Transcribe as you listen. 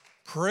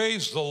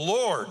Praise the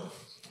Lord.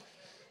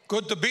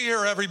 Good to be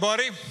here,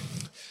 everybody.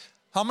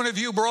 How many of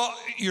you brought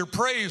your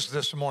praise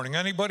this morning?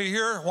 Anybody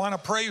here want to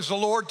praise the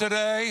Lord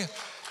today?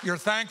 You're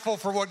thankful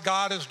for what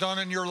God has done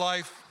in your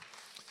life?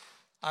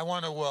 I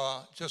want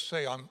to just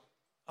say I'm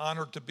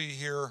honored to be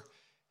here,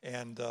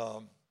 and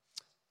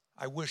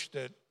I wish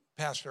that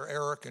Pastor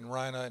Eric and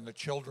Rhina and the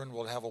children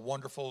will have a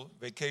wonderful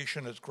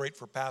vacation. It's great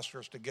for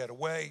pastors to get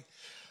away.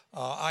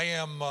 I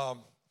am,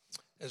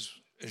 as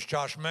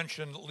Josh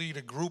mentioned, lead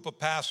a group of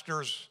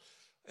pastors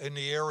in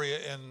the area,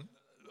 and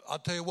I'll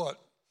tell you what,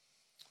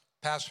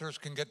 pastors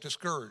can get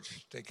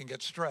discouraged. They can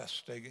get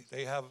stressed.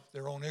 They have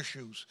their own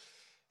issues.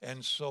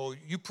 And so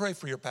you pray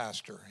for your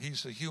pastor.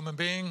 He's a human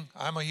being.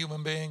 I'm a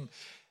human being.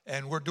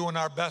 And we're doing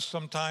our best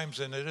sometimes,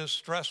 and it is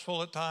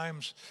stressful at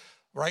times.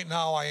 Right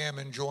now, I am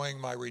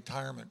enjoying my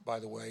retirement, by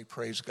the way.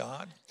 Praise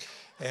God.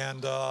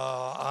 And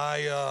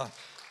I'm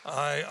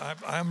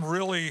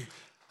really,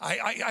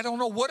 I don't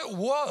know what it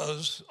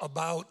was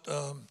about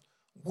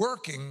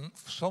working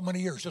so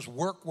many years. Just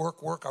work.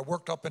 I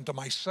worked up into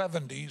my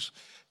 70s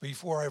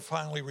before I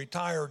finally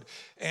retired.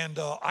 And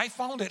I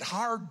found it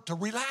hard to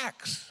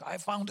relax. I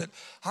found it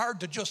hard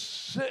to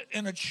just sit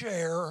in a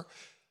chair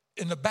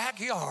in the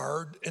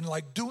backyard and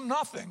do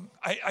nothing.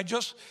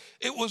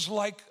 It was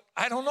like,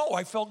 I don't know,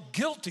 I felt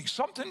guilty.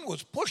 Something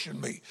was pushing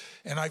me.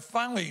 And I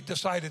finally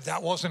decided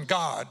that wasn't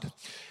God.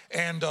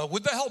 And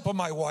with the help of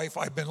my wife,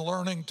 I've been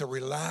learning to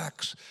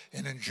relax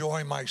and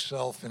enjoy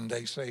myself. And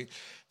they say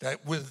that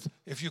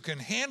if you can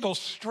handle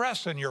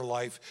stress in your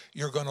life,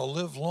 you're going to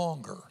live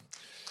longer.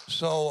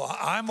 So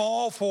I'm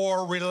all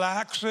for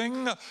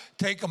relaxing.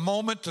 Take a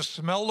moment to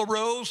smell the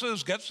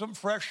roses, get some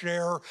fresh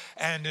air,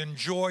 and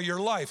enjoy your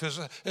life.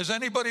 Is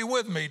anybody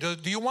with me? Do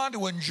you want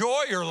to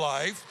enjoy your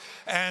life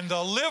and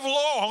live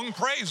long?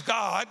 Praise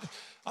God.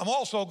 I'm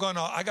also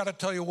I got to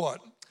tell you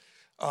what.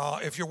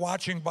 If you're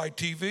watching by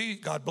TV,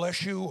 God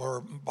bless you,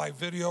 or by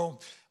video,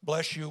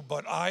 bless you.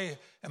 But I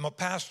am a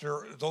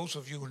pastor. Those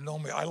of you who know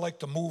me, I like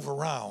to move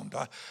around.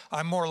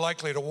 I'm more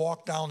likely to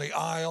walk down the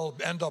aisle,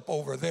 end up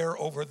over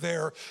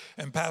there.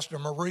 And Pastor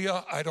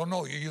Maria, I don't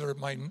know, you're either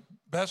my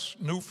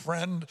best new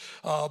friend,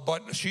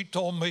 but she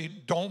told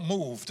me, don't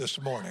move this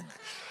morning.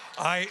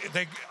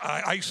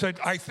 I said,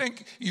 I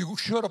think you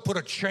should have put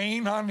a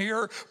chain on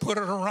here, put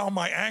it around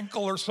my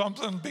ankle or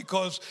something,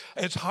 because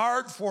it's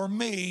hard for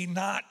me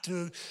not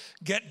to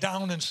get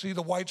down and see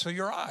the whites of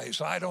your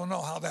eyes. I don't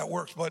know how that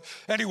works. But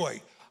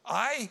anyway,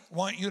 I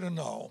want you to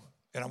know,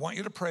 and I want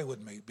you to pray with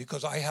me,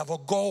 because I have a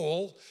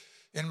goal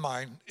in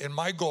mind, and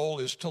my goal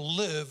is to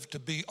live to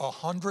be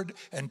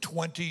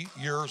 120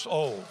 years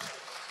old.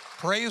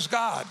 Praise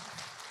God.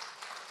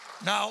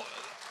 Now,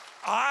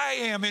 I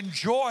am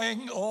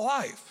enjoying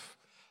life.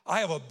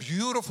 I have a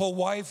beautiful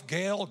wife,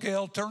 Gail.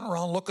 Gail, turn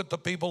around, look at the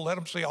people, let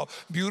them see how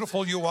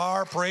beautiful you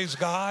are. Praise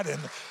God. And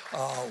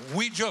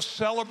we just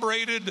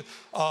celebrated.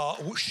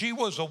 She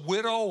was a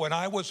widow and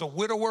I was a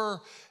widower.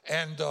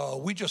 And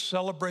we just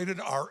celebrated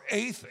our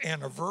 8th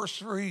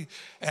anniversary.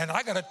 And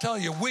I got to tell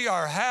you, we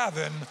are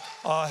having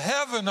a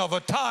heaven of a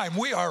time.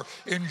 We are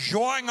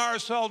enjoying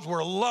ourselves.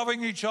 We're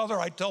loving each other.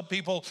 I tell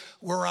people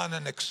we're on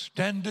an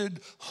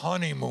extended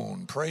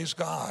honeymoon. Praise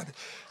God.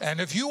 And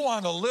if you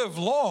want to live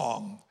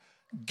long,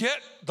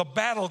 get the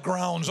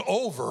battlegrounds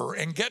over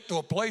and get to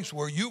a place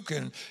where you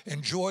can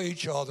enjoy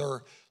each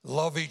other,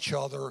 love each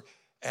other,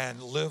 and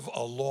live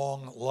a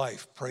long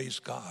life. Praise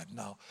God.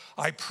 Now,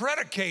 I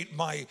predicate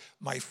my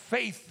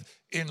faith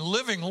in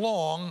living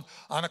long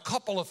on a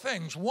couple of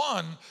things.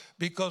 One,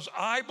 because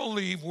I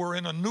believe we're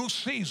in a new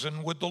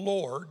season with the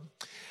Lord,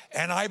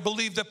 and I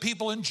believe that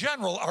people in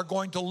general are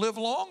going to live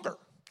longer.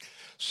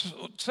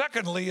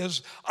 Secondly,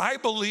 is I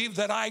believe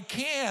that I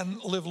can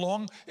live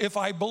long if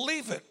I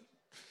believe it.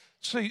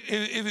 See,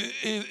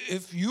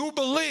 if you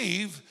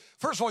believe,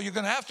 first of all, you're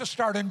going to have to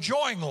start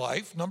enjoying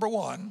life, number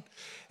one.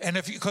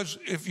 And because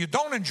if you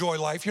don't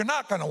enjoy life, you're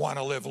not going to want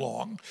to live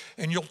long.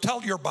 And you'll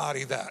tell your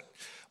body that.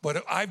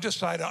 But I've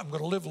decided I'm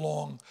going to live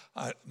long.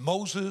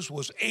 Moses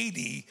was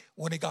 80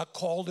 when he got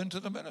called into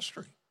the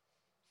ministry.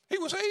 He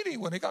was 80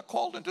 when he got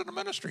called into the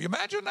ministry.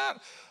 Imagine that.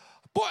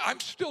 Boy, I'm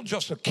still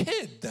just a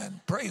kid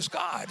then, praise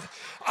God.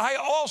 I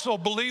also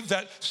believe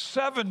that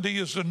 70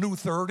 is the new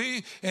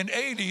 30 and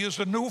 80 is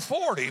the new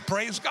 40,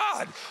 praise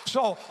God.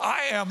 So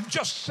I am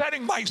just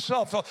setting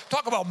myself up,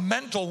 talk about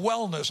mental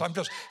wellness, I'm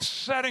just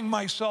setting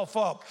myself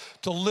up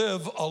to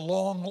live a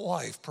long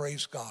life,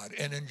 praise God,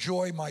 and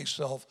enjoy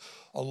myself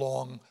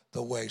along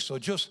the way. So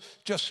just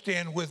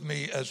stand with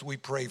me as we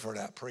pray for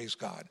that, praise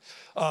God.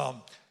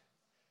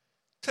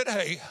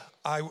 Today,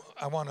 I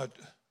want to,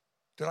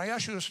 did I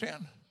ask you to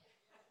stand?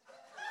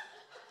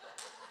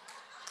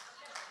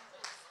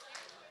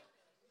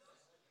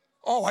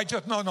 Oh,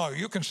 no,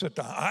 you can sit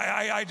down.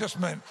 I just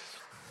meant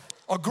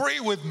agree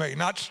with me,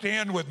 not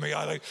stand with me.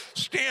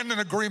 Stand in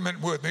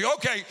agreement with me.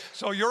 Okay,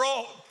 so you're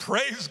all,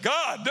 praise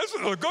God. This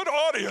is a good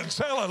audience.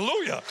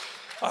 Hallelujah.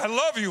 I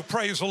love you.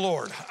 Praise the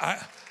Lord.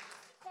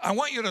 I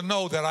want you to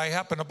know that I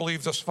happen to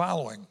believe this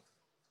following,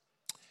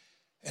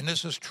 and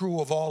this is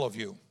true of all of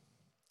you.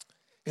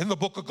 In the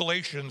book of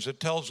Galatians, it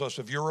tells us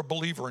if you're a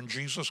believer in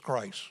Jesus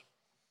Christ,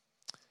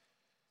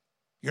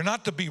 you're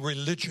not to be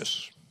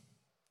religious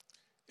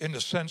in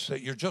the sense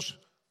that you're just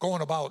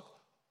going about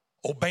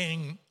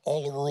obeying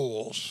all the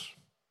rules.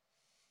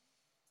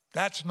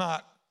 That's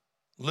not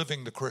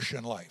living the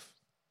Christian life.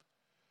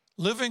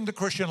 Living the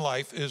Christian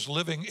life is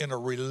living in a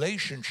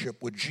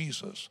relationship with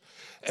Jesus,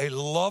 a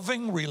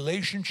loving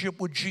relationship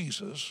with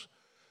Jesus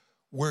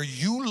where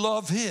you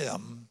love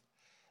him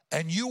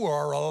and you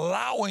are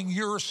allowing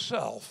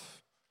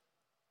yourself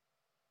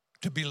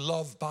to be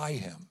loved by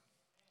him.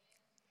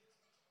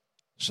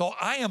 So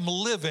I am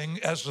living,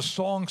 as the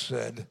song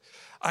said,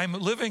 I'm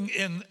living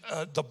in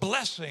the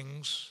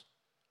blessings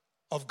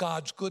of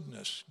God's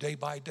goodness day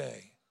by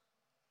day.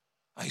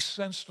 I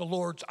sense the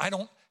Lord's. I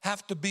don't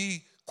have to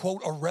be,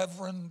 quote, a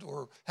reverend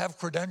or have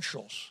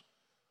credentials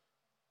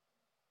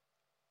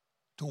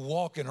to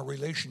walk in a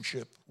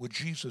relationship with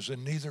Jesus,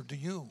 and neither do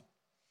you.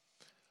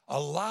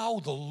 Allow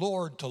the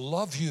Lord to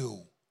love you.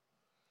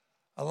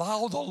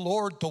 Allow the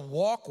Lord to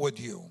walk with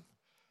you.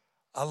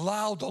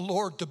 Allow the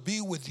Lord to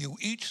be with you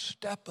each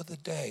step of the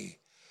day.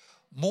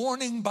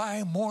 Morning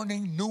by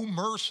morning, new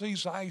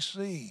mercies I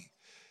see.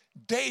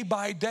 Day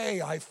by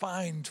day, I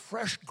find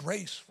fresh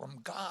grace from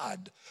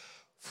God,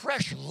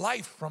 fresh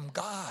life from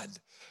God,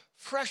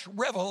 fresh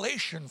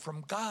revelation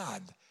from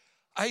God.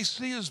 I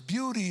see his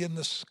beauty in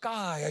the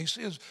sky. I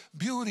see his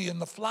beauty in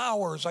the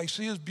flowers. I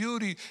see his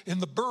beauty in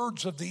the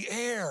birds of the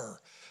air.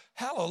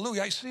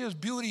 Hallelujah. I see his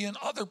beauty in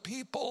other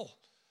people.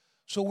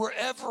 So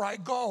wherever I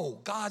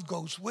go, God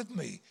goes with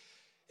me.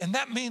 And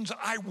that means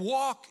I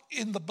walk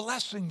in the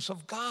blessings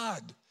of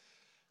God.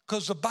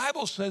 Because the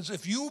Bible says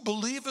if you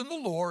believe in the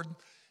Lord,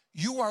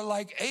 you are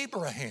like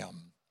Abraham.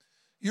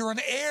 You're an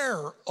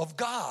heir of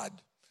God,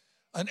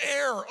 an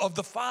heir of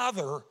the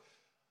Father.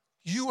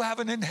 You have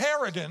an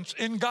inheritance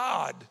in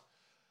God.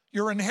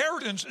 Your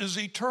inheritance is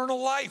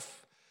eternal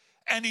life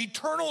and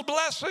eternal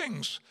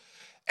blessings.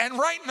 And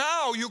right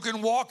now you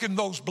can walk in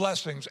those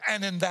blessings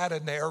and in that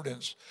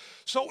inheritance.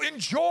 So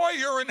enjoy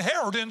your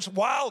inheritance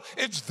while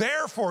it's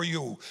there for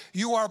you.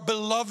 You are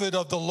beloved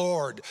of the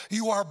Lord.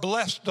 You are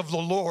blessed of the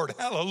Lord.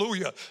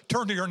 Hallelujah.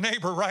 Turn to your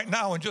neighbor right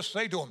now and just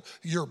say to him,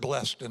 you're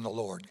blessed in the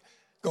Lord.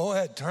 Go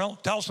ahead,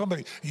 tell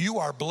somebody, you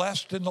are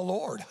blessed in the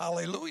Lord.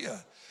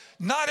 Hallelujah.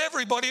 Not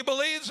everybody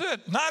believes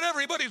it. Not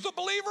everybody's a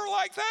believer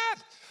like that.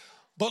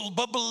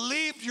 But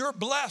believe you're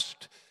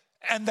blessed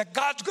and that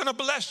God's going to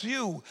bless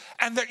you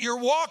and that you're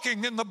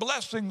walking in the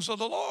blessings of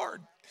the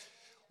Lord.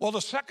 Well,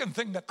 the second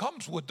thing that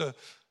comes with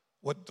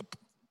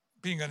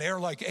being an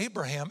heir like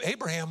Abraham,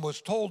 Abraham was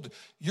told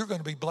you're going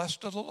to be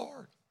blessed of the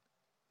Lord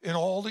in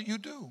all that you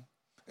do.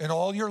 In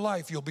all your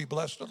life, you'll be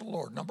blessed of the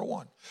Lord, number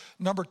one.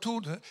 Number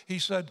two, he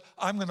said,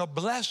 I'm going to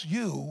bless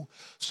you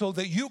so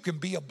that you can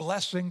be a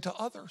blessing to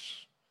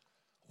others.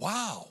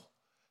 Wow.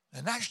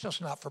 And that's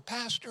just not for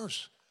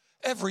pastors.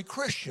 Every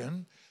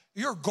Christian,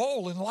 your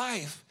goal in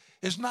life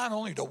is not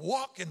only to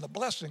walk in the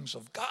blessings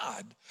of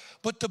God,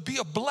 but to be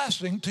a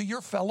blessing to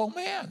your fellow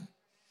man.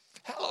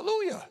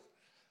 Hallelujah.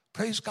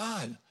 Praise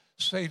God.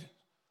 I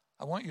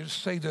want you to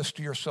say this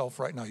to yourself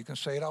right now. You can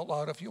say it out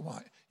loud if you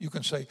want. You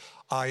can say,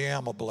 I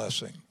am a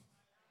blessing.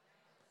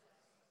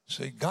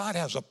 See, God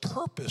has a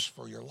purpose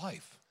for your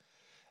life,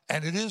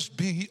 and it is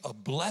be a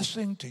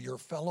blessing to your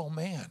fellow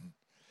man.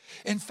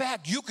 In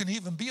fact, you can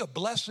even be a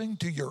blessing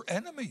to your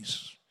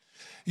enemies.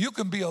 You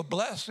can be a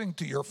blessing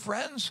to your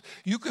friends.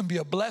 You can be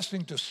a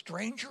blessing to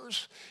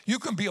strangers. You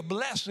can be a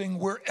blessing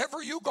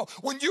wherever you go.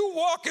 When you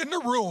walk in the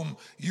room,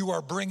 you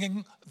are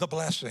bringing the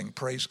blessing,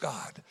 praise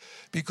God.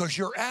 Because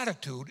your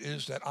attitude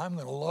is that I'm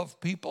going to love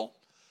people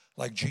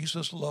like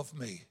Jesus loved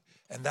me.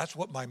 And that's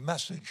what my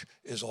message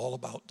is all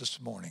about this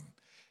morning.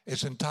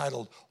 It's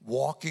entitled,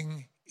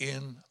 Walking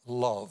in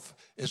Love,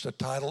 is the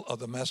title of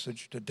the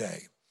message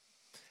today.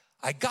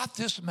 I got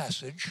this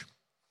message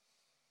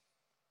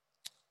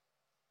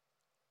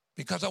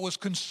because I was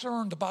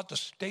concerned about the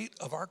state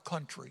of our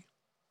country.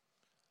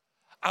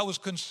 I was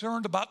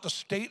concerned about the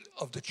state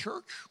of the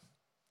church.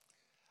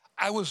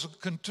 I was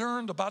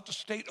concerned about the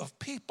state of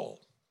people.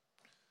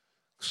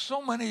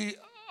 So many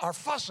are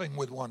fussing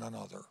with one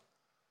another.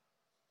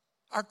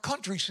 Our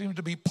country seems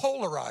to be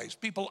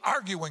polarized, people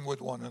arguing with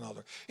one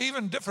another.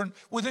 Even different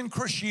within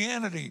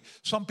Christianity.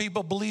 Some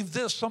people believe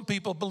this, some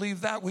people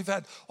believe that. We've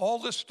had all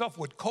this stuff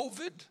with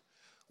COVID.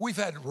 We've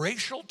had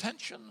racial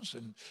tensions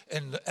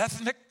and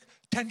ethnic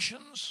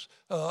tensions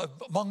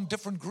among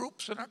different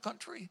groups in our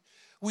country.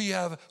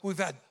 We've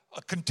had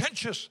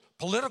contentious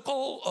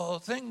political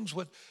things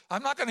with,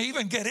 I'm not going to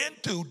even get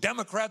into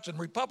Democrats and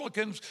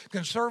Republicans,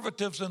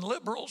 conservatives and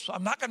liberals.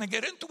 I'm not going to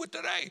get into it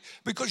today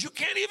because you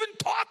can't even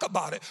talk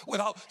about it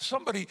without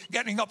somebody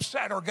getting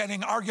upset or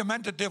getting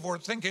argumentative or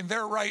thinking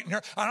they're right.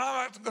 And I'm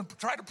not going to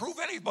try to prove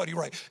anybody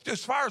right.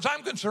 As far as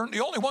I'm concerned,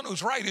 the only one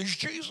who's right is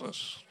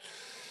Jesus.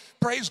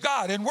 Praise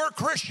God. And we're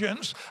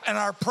Christians, and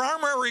our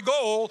primary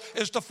goal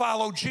is to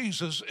follow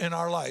Jesus in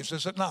our lives,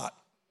 is it not?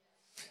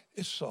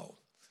 It's so.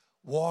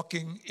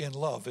 Walking in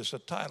Love is the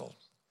title.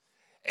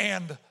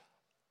 And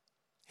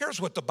here's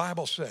what the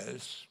Bible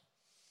says.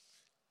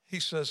 he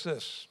says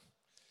this.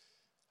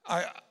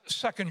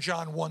 2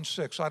 John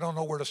 1:6. I don't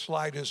know where the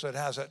slide is that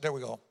has it. There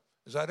we go.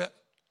 Is that it?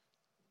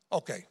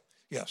 Okay,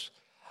 yes.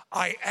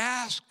 I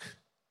ask,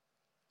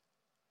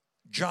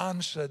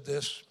 John said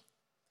this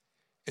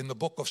in the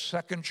book of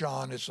 2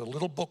 John. It's a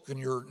little book in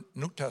your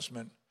New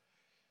Testament.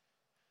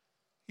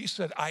 He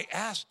said, I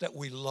ask that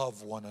we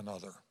love one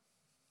another.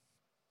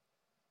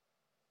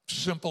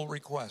 Simple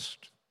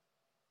request.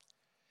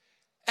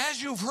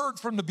 As you've heard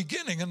from the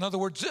beginning, in other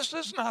words, this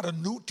is not a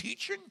new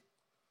teaching.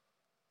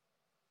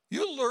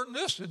 You learned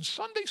this in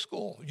Sunday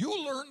school.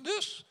 You learned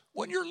this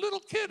when you're a little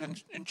kid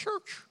in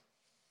church.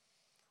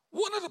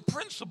 One of the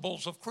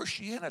principles of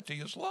Christianity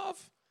is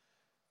love.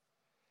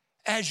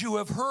 As you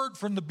have heard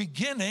from the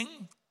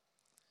beginning,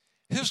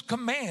 his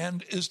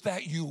command is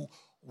that you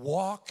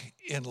walk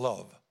in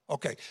love.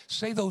 Okay,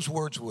 say those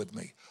words with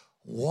me.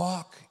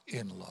 Walk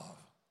in love.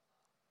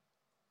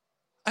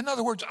 In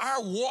other words,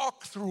 our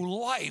walk through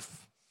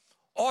life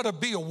ought to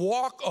be a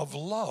walk of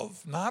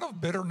love, not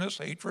of bitterness,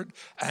 hatred,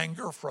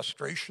 anger,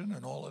 frustration,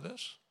 and all of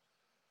this.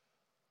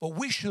 But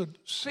we should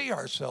see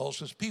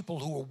ourselves as people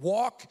who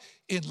walk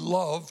in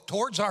love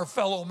towards our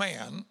fellow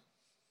man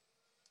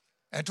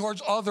and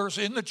towards others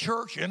in the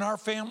church, in our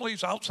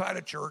families, outside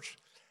of church.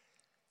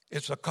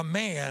 It's a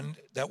command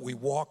that we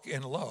walk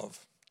in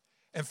love.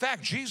 In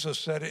fact, Jesus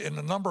said it in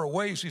a number of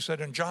ways. He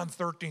said in John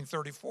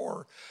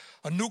 13:34,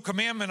 a new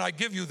commandment I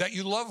give you, that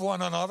you love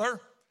one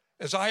another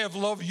as I have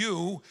loved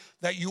you,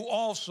 that you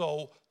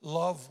also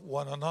love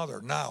one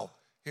another. Now,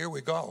 here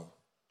we go.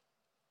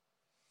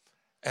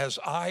 As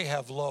I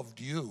have loved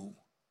you,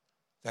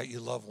 that you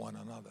love one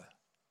another.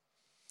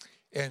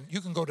 And you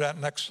can go to that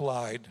next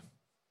slide.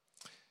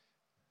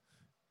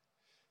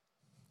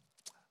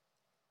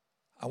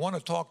 I want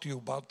to talk to you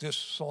about this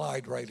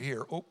slide right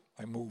here. Oh,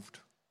 I moved.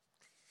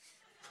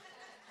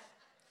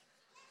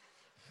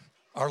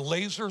 Are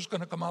lasers going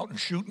to come out and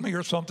shoot me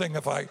or something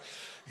if I,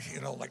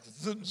 like,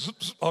 zip,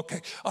 zip, zip. Okay,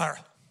 all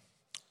right.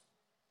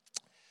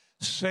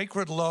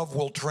 Sacred love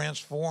will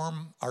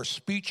transform our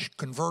speech,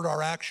 convert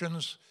our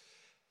actions,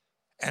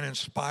 and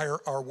inspire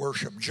our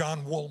worship.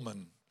 John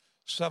Woolman,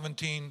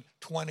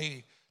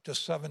 1720 to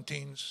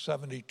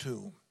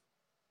 1772.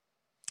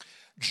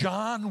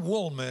 John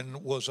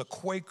Woolman was a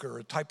Quaker,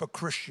 a type of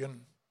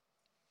Christian,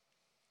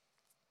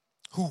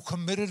 who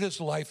committed his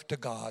life to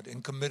God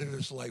and committed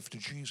his life to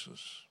Jesus.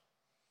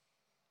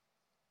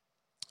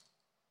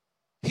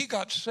 He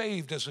got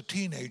saved as a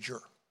teenager.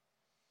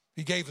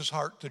 He gave his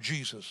heart to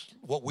Jesus,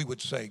 what we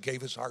would say, gave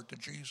his heart to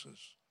Jesus.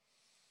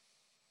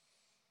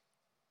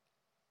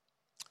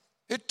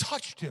 It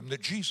touched him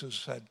that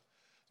Jesus had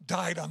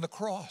died on the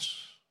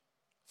cross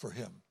for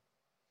him,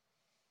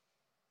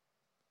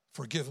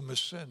 forgive him his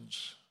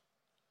sins.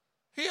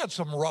 He had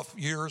some rough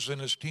years in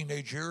his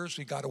teenage years.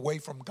 He got away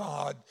from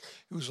God.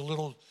 He was a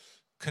little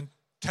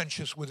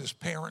contentious with his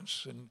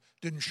parents and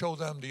didn't show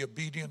them the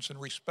obedience and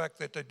respect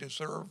that they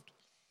deserved.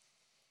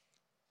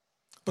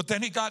 But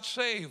then he got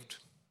saved.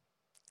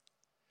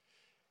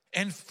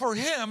 And for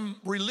him,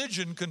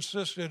 religion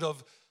consisted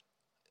of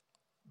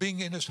being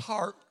in his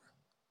heart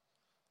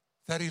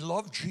that he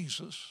loved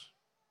Jesus.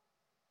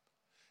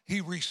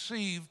 He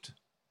received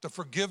the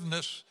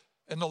forgiveness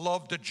and the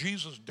love that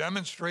Jesus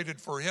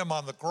demonstrated for him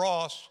on the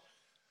cross.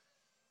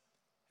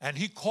 And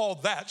he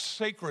called that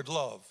sacred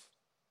love,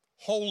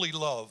 holy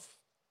love.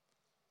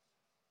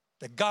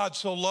 That God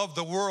so loved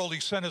the world,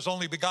 he sent his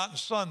only begotten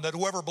Son, that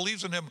whoever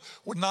believes in him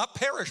would not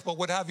perish, but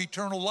would have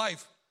eternal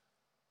life.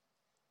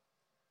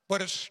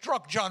 But it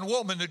struck John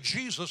Woolman that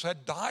Jesus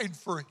had died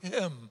for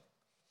him.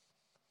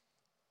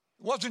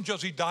 It wasn't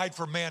just he died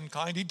for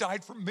mankind, he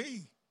died for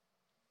me.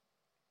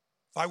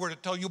 If I were to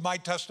tell you my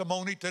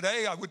testimony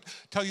today, I would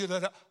tell you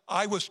that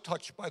I was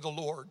touched by the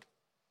Lord.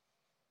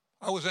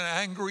 I was an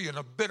angry and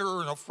a bitter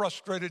and a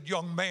frustrated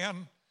young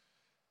man.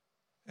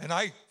 And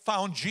I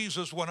found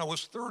Jesus when I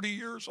was 30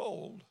 years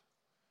old.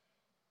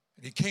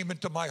 And he came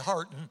into my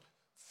heart and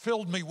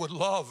filled me with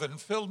love and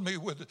filled me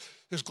with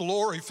his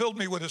glory, filled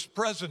me with his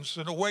presence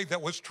in a way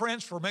that was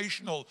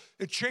transformational.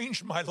 It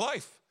changed my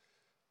life.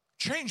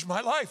 Changed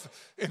my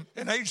life.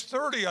 In age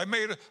 30,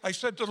 I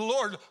said to the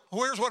Lord,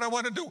 here's what I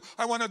want to do.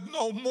 I want to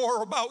know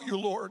more about you,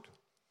 Lord.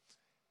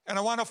 And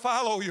I want to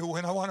follow you,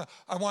 and I want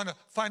to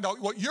find out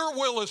what your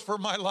will is for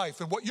my life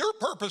and what your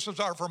purposes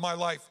are for my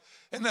life.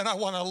 And then I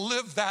want to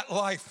live that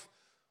life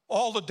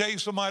all the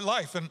days of my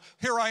life. And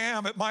here I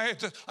am at my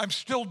age. I'm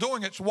still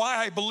doing it. It's why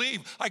I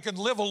believe I can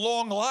live a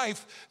long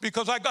life,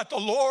 because I got the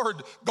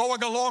Lord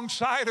going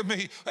alongside of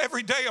me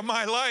every day of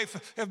my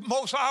life. At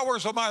most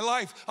hours of my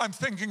life, I'm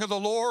thinking of the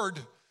Lord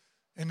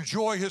and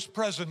enjoy his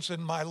presence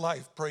in my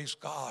life. Praise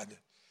God.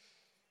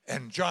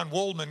 And John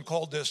Woolman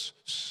called this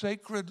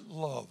sacred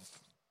love.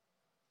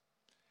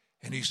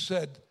 And he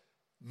said,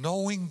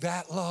 knowing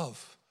that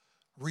love,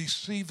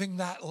 receiving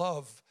that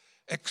love,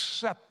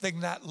 accepting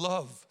that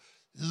love,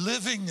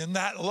 living in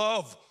that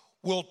love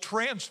will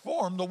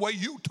transform the way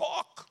you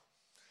talk,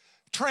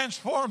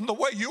 transform the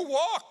way you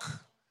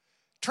walk,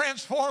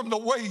 transform the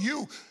way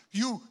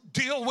you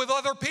deal with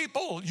other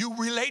people, you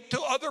relate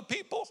to other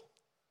people.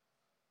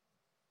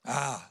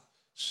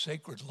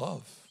 Sacred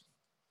love.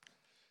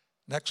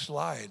 Next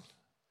slide.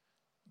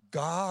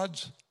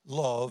 God's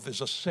love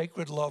is a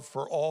sacred love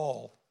for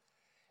all,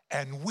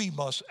 and we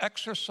must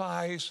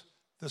exercise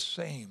the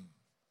same.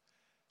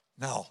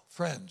 Now,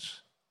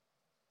 friends,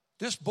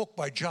 this book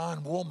by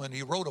John Woolman,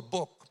 he wrote a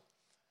book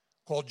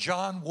called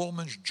John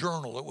Woolman's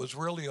Journal. It was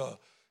really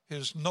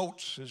his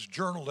notes, his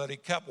journal that he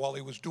kept while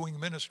he was doing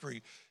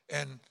ministry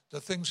and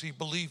the things he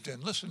believed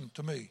in. Listen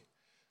to me.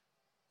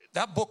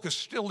 That book is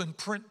still in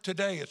print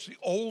today. It's the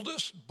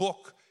oldest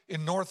book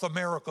in North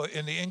America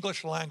in the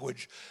English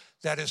language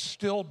that has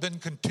still been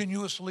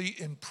continuously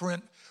in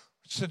print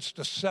since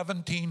the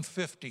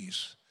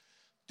 1750s.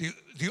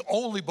 The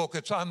only book,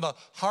 it's on the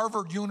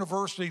Harvard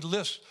University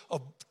list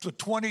of the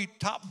 20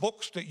 top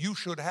books that you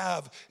should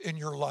have in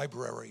your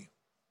library,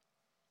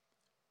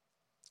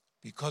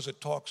 because it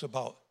talks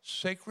about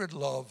sacred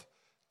love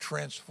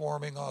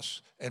transforming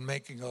us and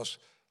making us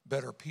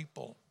better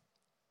people.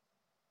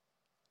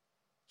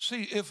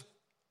 See, if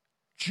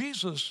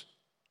Jesus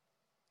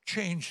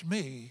changed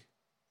me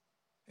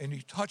and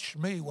he touched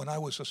me when I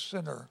was a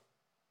sinner,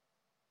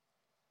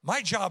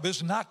 my job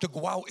is not to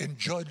go out and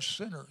judge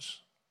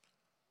sinners.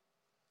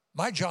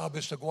 My job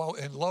is to go out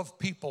and love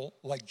people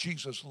like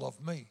Jesus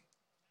loved me.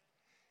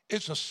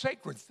 It's a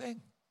sacred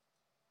thing.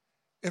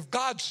 If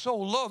God so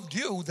loved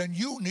you, then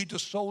you need to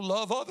so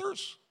love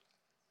others.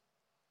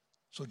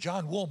 So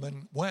John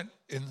Woolman went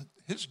in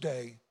his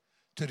day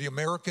to the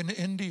American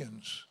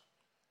Indians.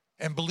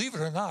 And believe it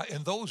or not,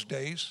 in those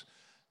days,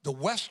 the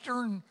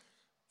western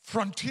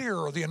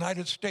frontier of the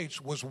United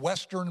States was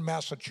western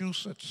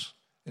Massachusetts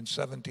in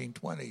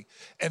 1720.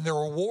 And there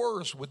were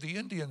wars with the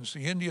Indians.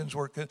 The Indians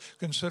were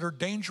considered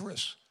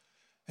dangerous.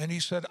 And he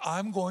said,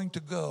 I'm going to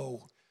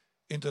go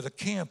into the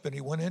camp. And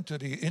he went into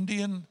the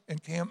Indian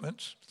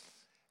encampments.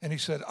 And he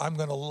said, I'm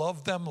going to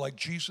love them like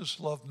Jesus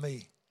loved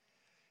me.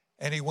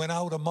 And he went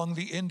out among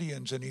the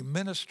Indians and he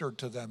ministered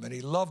to them and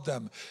he loved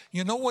them.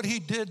 You know what he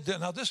did?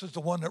 Now, this is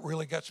the one that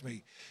really gets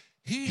me.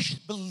 He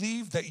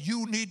believed that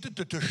you needed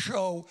to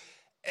show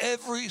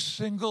every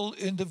single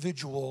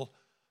individual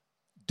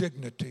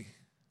dignity,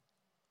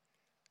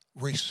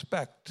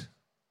 respect.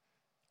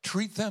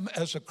 Treat them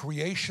as a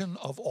creation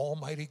of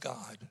Almighty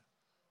God.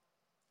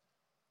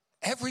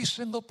 Every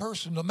single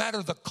person, no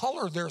matter the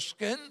color of their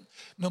skin,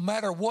 no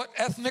matter what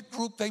ethnic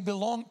group they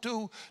belong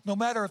to, no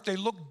matter if they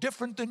look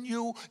different than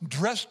you,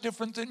 dress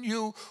different than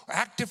you,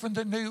 act different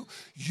than you,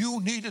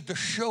 you needed to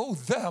show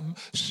them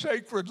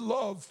sacred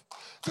love.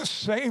 The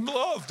same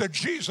love that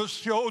Jesus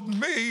showed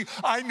me,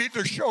 I need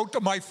to show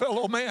to my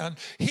fellow man.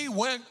 He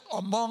went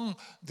among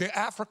the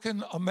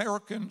African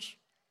Americans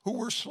who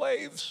were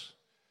slaves.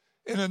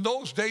 And in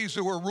those days,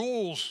 there were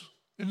rules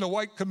in the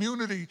white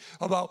community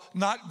about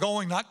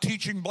not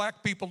teaching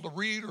black people to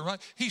read or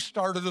write. He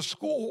started a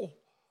school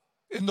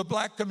in the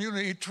black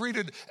community. He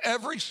treated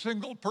every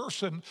single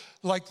person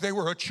like they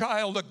were a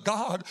child of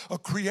God, a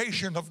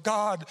creation of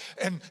God,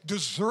 and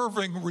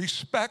deserving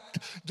respect,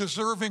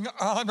 deserving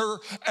honor,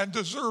 and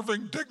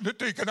deserving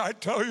dignity. Can I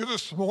tell you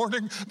this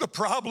morning, the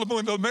problem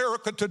in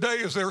America today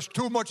is there's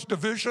too much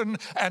division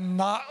and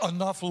not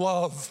enough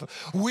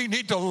love. We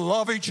need to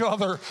love each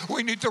other.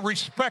 We need to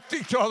respect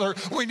each other.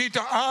 We need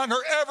to honor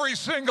every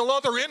single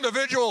other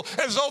individual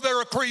as though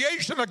they're a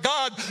creation of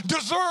God,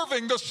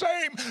 deserving the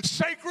same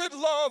sacred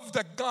love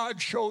that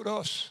God showed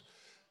us.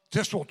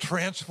 This will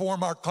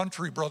transform our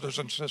country, brothers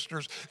and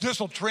sisters. This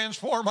will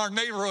transform our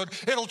neighborhood.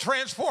 It'll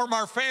transform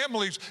our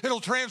families. It'll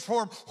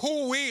transform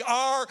who we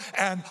are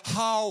and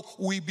how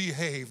we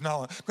behave.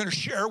 Now, I'm going to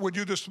share with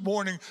you this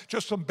morning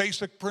just some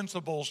basic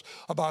principles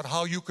about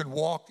how you can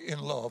walk in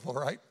love, all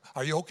right?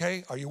 Are you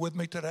okay? Are you with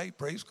me today?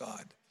 Praise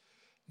God.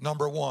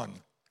 Number one,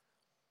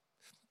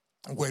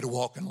 a way to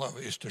walk in love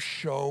is to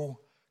show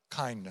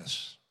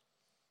kindness.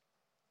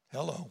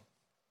 Hello.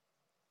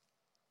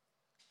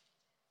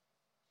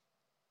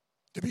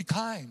 To be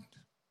kind.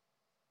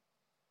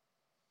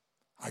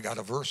 I got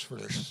a verse for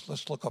this.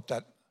 Let's look up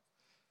that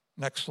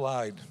next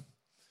slide,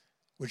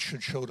 which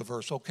should show the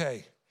verse.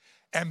 Okay.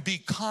 And be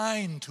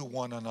kind to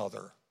one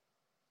another.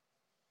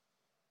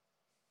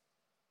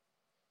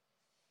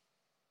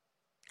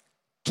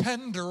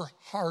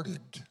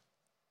 Tender-hearted.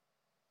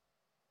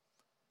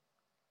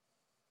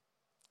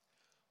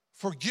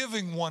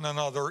 Forgiving one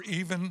another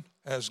even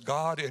as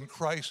God in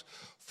Christ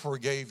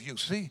forgave you.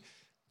 See,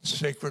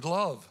 sacred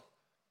love.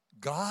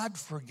 God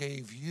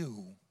forgave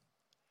you.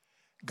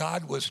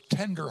 God was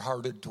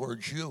tender-hearted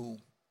towards you.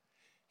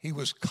 He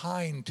was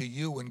kind to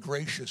you and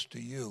gracious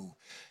to you.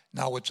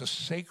 Now, it's a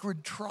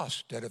sacred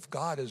trust that if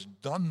God has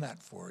done that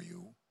for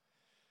you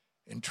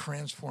and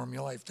transform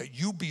your life, that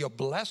you be a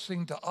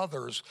blessing to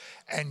others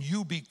and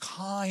you be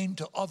kind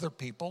to other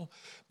people,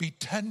 be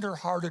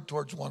tender-hearted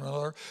towards one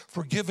another,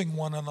 forgiving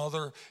one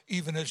another,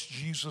 even as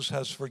Jesus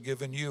has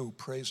forgiven you.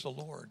 Praise the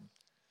Lord.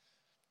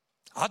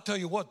 I'll tell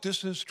you what,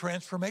 this is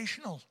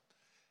transformational.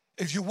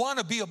 If you want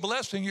to be a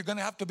blessing, you're going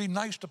to have to be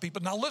nice to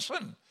people. Now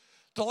listen,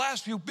 the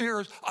last few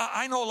years,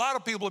 I know a lot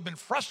of people have been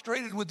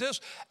frustrated with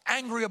this,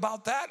 angry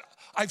about that.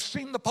 I've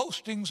seen the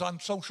postings on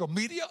social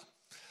media.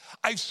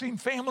 I've seen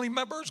family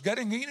members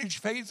getting in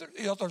each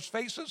other's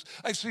faces.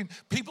 I've seen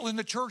people in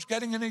the church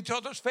getting in each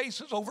other's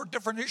faces over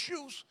different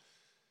issues.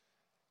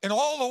 And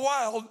all the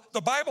while,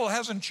 the Bible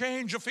hasn't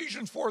changed.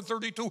 Ephesians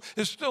 4:32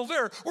 is still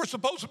there. We're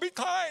supposed to be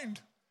kind.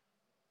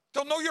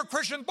 They'll know you're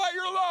Christian by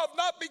your love,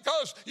 not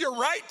because you're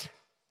right,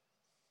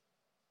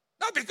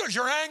 not because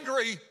you're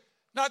angry,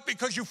 not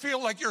because you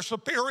feel like you're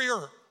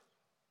superior.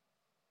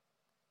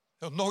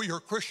 They'll know you're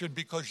a Christian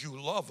because you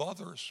love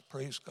others.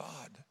 Praise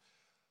God.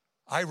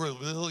 I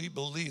really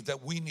believe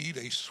that we need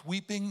a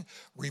sweeping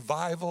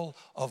revival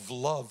of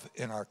love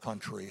in our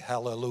country.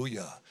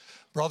 Hallelujah.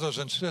 Brothers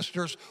and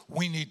sisters,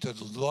 we need to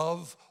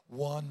love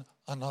one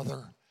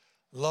another,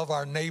 love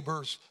our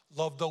neighbors,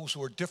 love those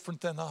who are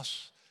different than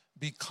us,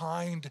 be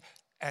kind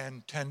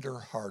and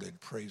tender-hearted.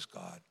 Praise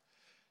God.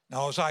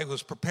 Now, as I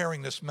was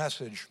preparing this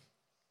message,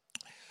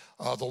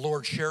 the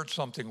Lord shared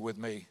something with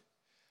me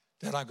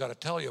that I've got to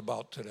tell you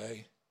about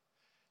today.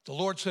 The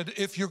Lord said,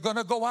 if you're going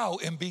to go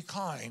out and be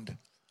kind,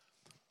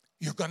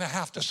 you're going to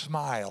have to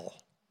smile.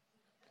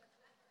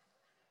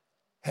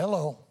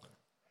 Hello.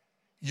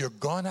 You're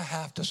going to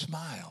have to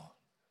smile.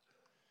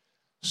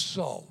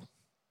 So,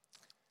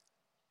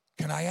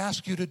 can I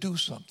ask you to do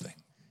something?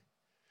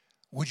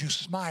 Would you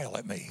smile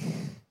at me?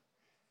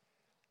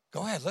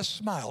 Go ahead, let's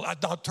smile.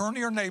 Now turn to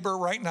your neighbor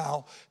right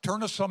now.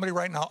 Turn to somebody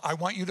right now. I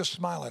want you to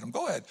smile at him.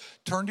 Go ahead.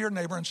 Turn to your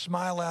neighbor and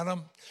smile at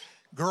him.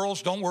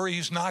 Girls, don't worry.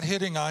 He's not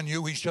hitting on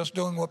you. He's just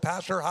doing what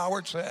Pastor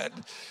Howard said.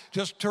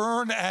 Just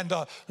turn and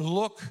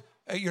look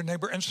at your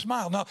neighbor and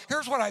smile. Now,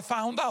 here's what I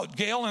found out.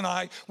 Gail and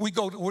I,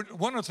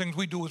 one of the things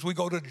we do is we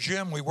go to the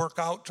gym, we work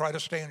out, try to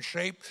stay in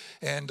shape,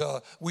 and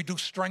we do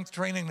strength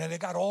training, and they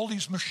got all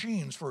these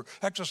machines for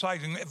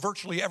exercising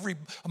virtually every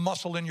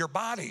muscle in your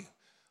body.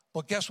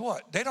 But guess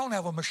what? They don't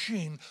have a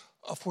machine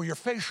for your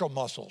facial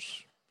muscles.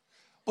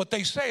 But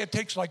they say it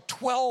takes like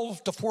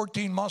 12 to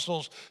 14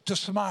 muscles to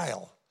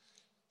smile.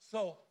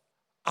 So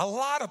a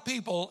lot of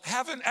people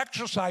haven't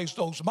exercised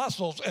those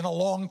muscles in a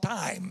long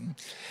time,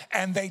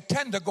 and they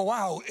tend to go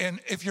out,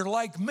 and if you're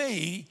like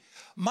me,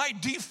 my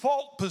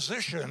default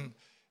position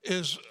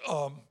is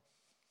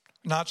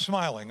not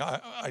smiling.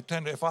 I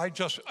tend to, if I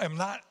just am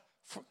not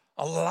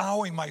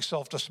allowing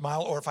myself to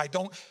smile, or if I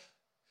don't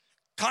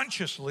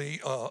consciously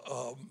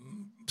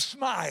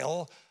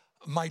smile,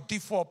 my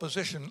default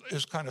position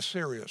is kind of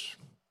serious.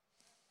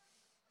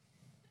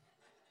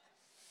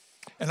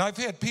 And I've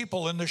had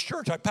people in this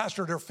church, I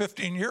pastored there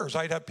 15 years.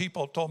 I'd have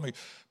people told me,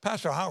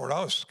 Pastor Howard,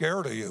 I was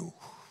scared of you.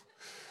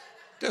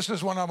 This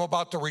is when I'm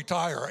about to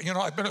retire. You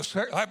know, I've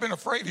been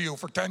afraid of you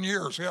for 10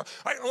 years. Yeah,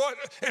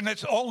 and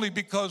it's only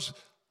because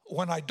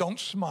when I don't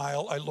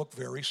smile, I look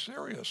very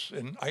serious.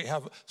 And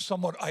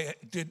I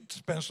did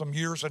spend some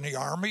years in the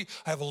Army.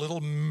 I have a little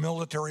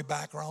military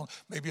background,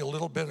 maybe a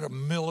little bit of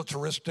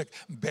militaristic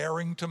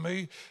bearing to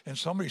me. And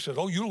somebody said,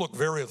 oh, you look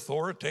very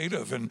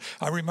authoritative. And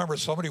I remember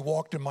somebody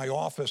walked in my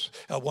office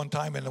at one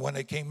time, and when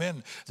they came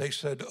in, they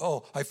said,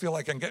 oh, I feel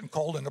like I'm getting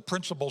called in the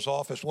principal's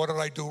office. What did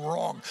I do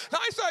wrong? And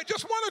I said, I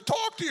just want to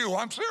talk to you.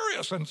 I'm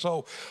serious. And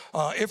so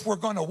if we're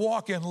going to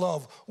walk in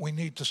love, we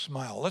need to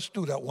smile. Let's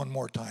do that one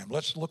more time.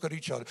 Let's look at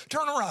each other.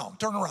 Turn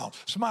around,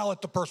 smile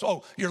at the person.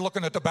 Oh, you're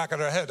looking at the back of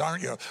their head,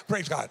 aren't you?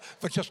 Praise God.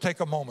 But just take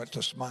a moment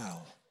to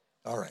smile.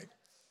 All right.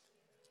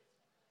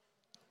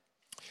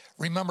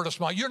 Remember to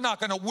smile. You're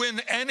not going to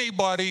win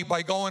anybody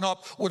by going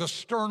up with a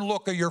stern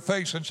look at your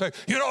face and say,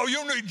 you know,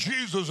 you need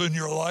Jesus in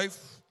your life.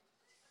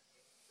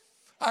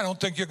 I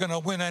don't think you're going to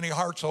win any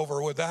hearts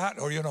over with that.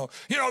 Or, you know,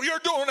 you're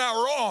doing that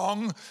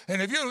wrong.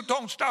 And if you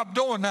don't stop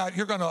doing that,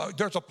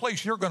 there's a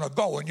place you're going to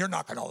go and you're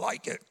not going to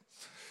like it.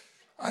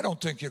 I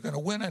don't think you're going to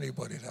win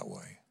anybody that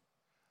way.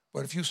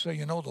 But if you say,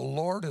 you know, the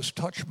Lord has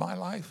touched my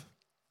life,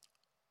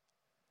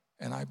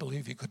 and I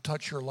believe he could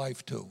touch your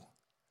life too.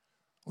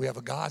 We have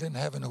a God in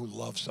heaven who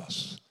loves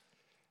us,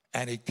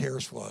 and he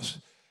cares for us.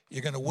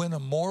 You're going to win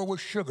them more with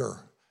sugar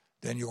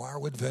than you are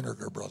with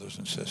vinegar, brothers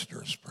and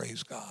sisters.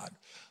 Praise God.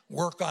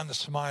 Work on the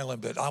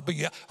smiling bit. I'll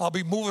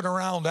be moving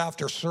around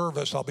after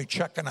service. I'll be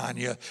checking on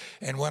you.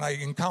 And when I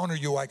encounter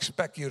you, I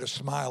expect you to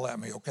smile at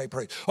me. Okay,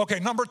 praise. Okay,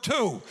 number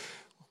 2.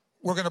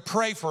 We're going to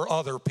pray for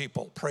other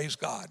people. Praise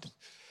God.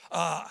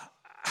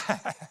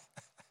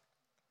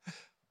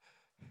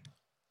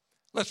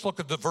 Let's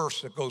look at the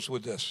verse that goes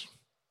with this.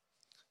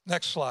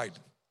 Next slide.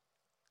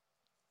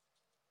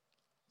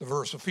 The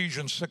verse,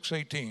 Ephesians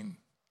 6:18.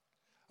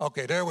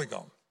 Okay, there we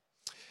go.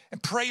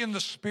 And pray in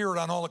the Spirit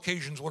on all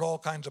occasions with all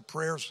kinds of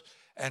prayers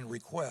and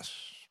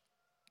requests.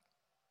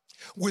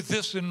 With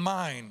this in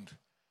mind,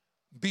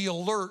 be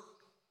alert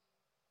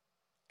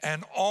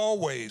and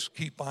always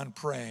keep on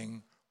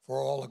praying for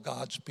all of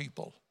God's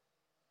people.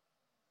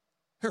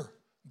 Here,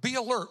 be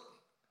alert.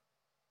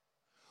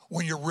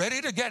 When you're ready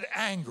to get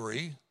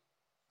angry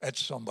at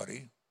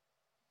somebody,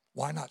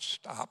 why not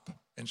stop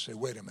and say,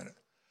 wait a minute,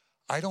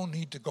 I don't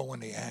need to go in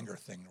the anger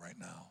thing right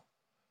now.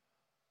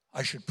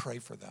 I should pray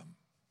for them.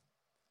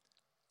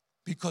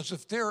 Because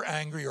if they're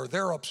angry or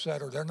they're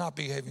upset or they're not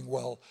behaving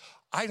well,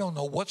 I don't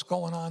know what's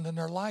going on in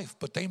their life,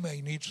 but they may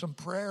need some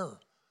prayer.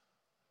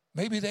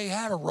 Maybe they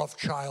had a rough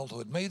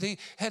childhood. Maybe they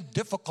had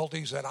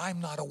difficulties that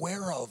I'm not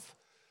aware of.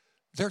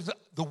 They're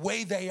the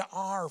way they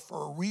are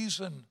for a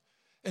reason.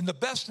 And the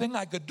best thing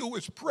I could do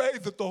is pray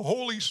that the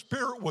Holy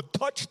Spirit would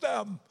touch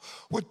them,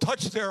 would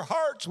touch their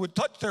hearts, would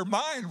touch their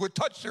mind, would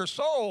touch their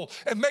soul,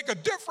 and make a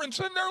difference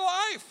in their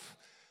life.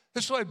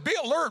 It's like, be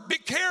alert, be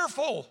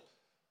careful,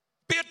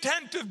 be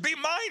attentive, be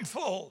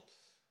mindful.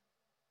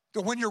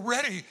 That when you're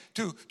ready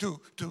to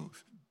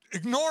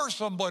ignore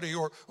somebody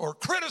or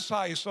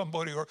criticize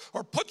somebody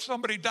or put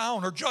somebody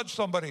down or judge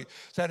somebody,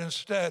 that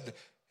instead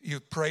you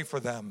pray for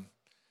them.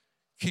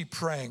 Keep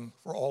praying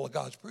for all of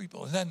God's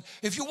people. And then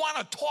if you want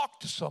to talk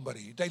to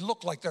somebody, they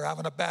look like they're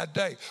having a bad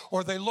day,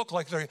 or they look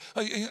like I'm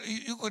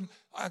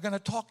going to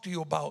talk to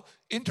you about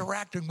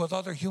interacting with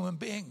other human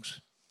beings.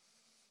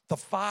 The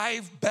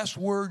 5 best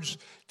words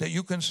that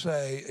you can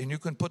say, and you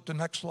can put the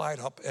next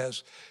slide up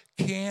as,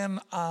 can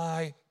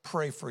I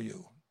pray for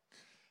you?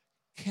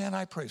 Can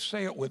I pray?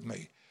 Say it with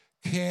me.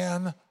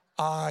 Can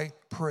I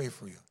pray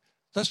for you?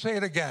 Let's say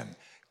it again.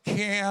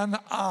 Can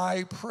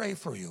I pray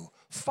for you?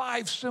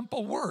 5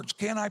 simple words.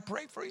 Can I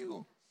pray for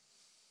you?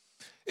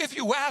 If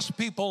you ask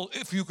people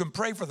if you can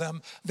pray for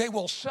them, they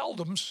will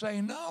seldom say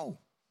no.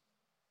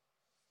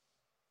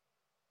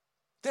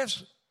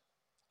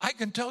 I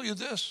can tell you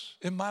this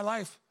in my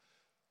life.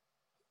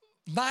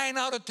 9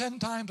 out of 10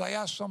 times I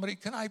ask somebody,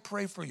 can I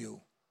pray for you?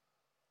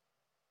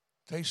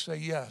 They say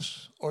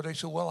yes. Or they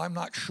say, well, I'm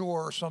not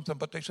sure or something.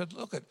 But they said,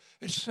 look,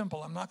 it's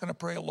simple. I'm not going to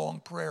pray a long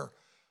prayer.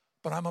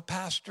 But I'm a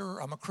pastor,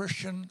 I'm a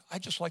Christian. I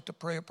just like to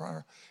pray a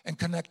prayer and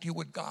connect you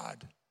with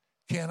God.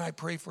 Can I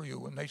pray for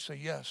you? And they say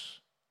yes.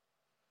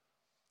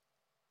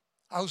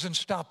 I was in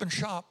Stop and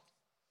Shop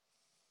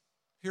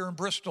here in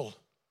Bristol.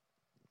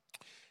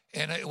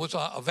 And it was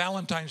a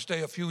Valentine's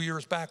Day a few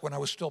years back when I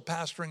was still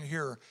pastoring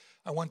here.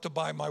 I went to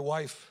buy my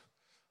wife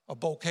a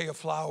bouquet of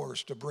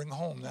flowers to bring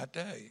home that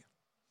day.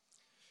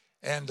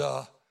 And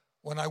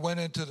when I went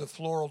into the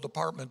floral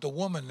department, the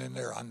woman in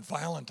there on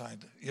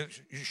Valentine's, you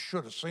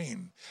should have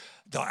seen.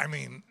 I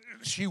mean,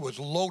 she was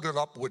loaded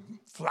up with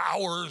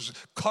flowers,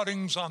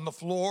 cuttings on the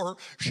floor.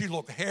 She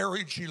looked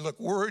harried. She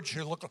looked worried.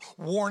 She looked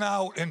worn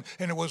out. And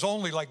it was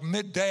only like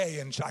midday,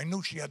 and I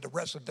knew she had the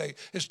rest of the day.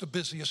 It's the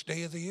busiest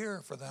day of the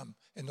year for them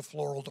in the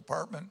floral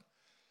department.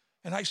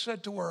 And I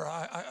said to her,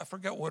 I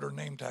forget what her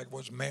name tag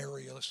was,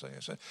 Mary, let's say. I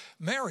said,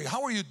 Mary,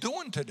 how are you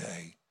doing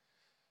today?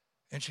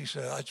 And she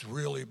said, it's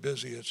really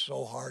busy. It's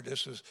so hard.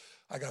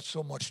 I got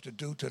so much to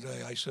do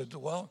today. I said,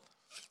 well,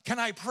 can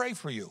I pray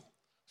for you?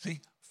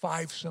 See,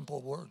 5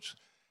 simple words.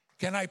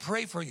 Can I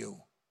pray for you?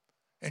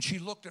 And she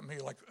looked at me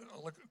like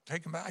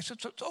taken back. I said,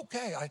 it's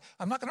okay.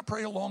 I'm not going to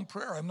pray a long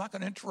prayer. I'm not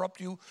going to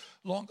interrupt you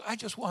long. I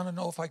just want to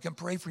know if I can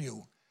pray for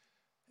you.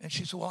 And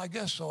she said, well, I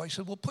guess so. I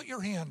said, well, put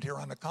your hand here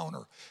on the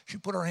counter. She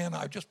put her hand,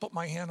 I just put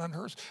my hand on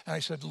hers. And I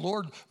said,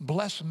 Lord,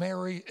 bless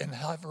Mary and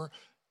have her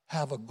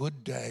have a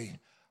good day.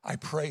 I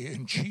pray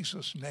in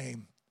Jesus'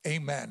 name,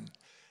 amen.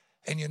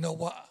 And you know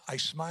what? I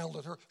smiled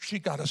at her. She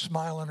got a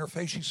smile on her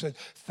face. She said,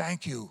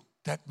 thank you.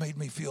 That made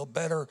me feel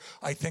better.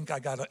 I think I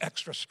got an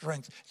extra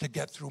strength to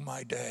get through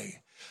my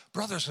day.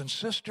 Brothers and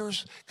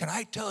sisters, can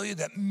I tell you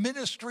that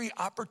ministry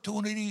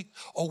opportunity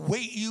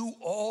await you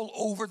all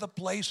over the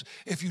place?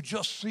 If you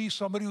just see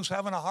somebody who's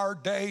having a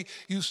hard day,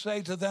 you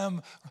say to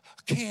them,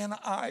 can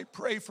I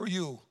pray for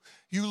you?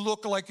 You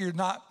look like you're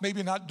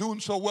maybe not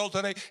doing so well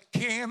today.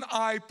 Can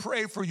I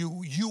pray for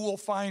you? You will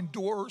find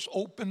doors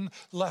open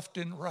left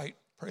and right.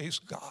 Praise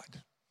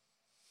God.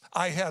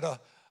 I had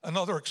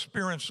another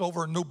experience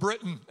over in New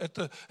Britain at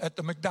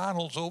the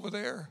McDonald's over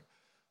there,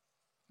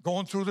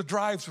 going through the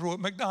drive-thru at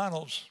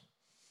McDonald's.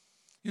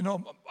 You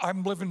know,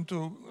 I'm living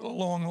to a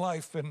long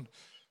life, and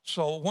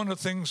so one of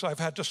the things I've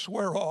had to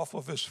swear off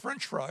of is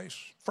French fries.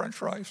 French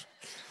fries.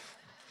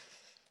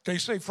 They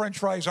say French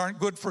fries aren't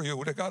good for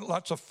you. They got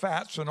lots of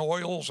fats and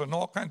oils and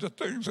all kinds of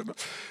things. And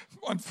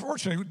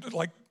unfortunately,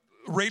 like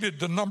rated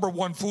the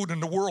 #1 food in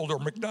the world are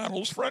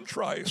McDonald's French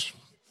fries.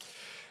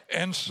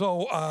 And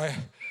so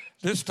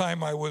this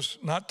time I was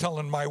not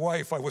telling my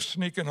wife. I was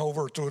sneaking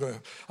over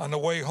on the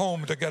way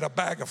home to get a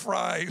bag of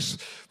fries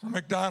from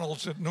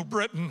McDonald's at New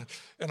Britain.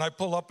 And I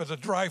pull up at the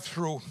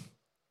drive-thru.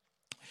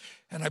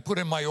 And I put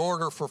in my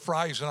order for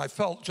fries. And I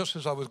felt just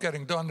as I was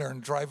getting done there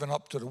and driving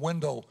up to the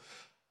window,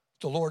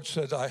 the Lord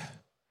said, I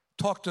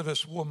talked to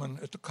this woman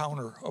at the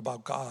counter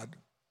about God.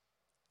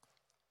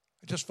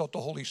 I just felt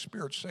the Holy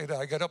Spirit say that.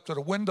 I got up to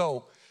the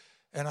window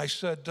and I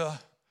said to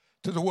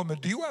the woman,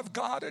 do you have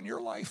God in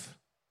your life?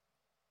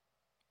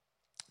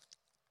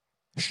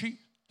 She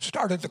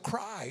started to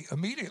cry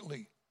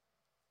immediately.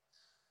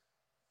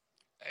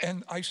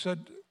 And I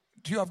said,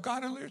 do you have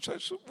God in your life?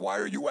 She said, why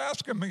are you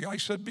asking me? I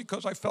said,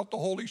 because I felt the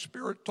Holy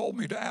Spirit told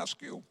me to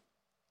ask you.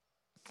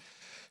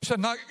 He said,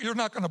 no, you're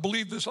not going to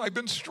believe this. I've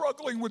been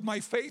struggling with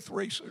my faith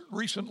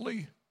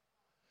recently,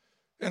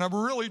 and I'm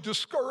really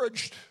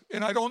discouraged,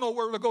 and I don't know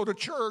where to go to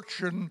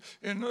church. And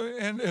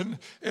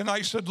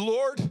I said,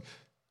 Lord,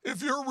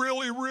 if you're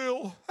really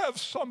real, have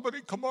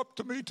somebody come up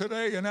to me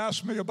today and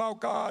ask me about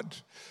God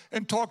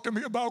and talk to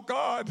me about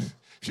God.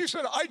 She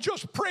said, I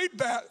just prayed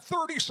that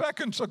 30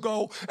 seconds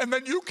ago, and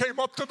then you came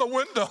up to the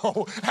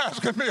window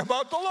asking me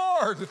about the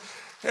Lord.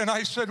 And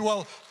I said,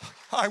 well,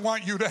 I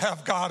want you to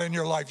have God in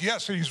your life.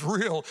 Yes, he's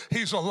real.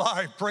 He's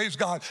alive. Praise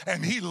God.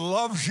 And he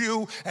loves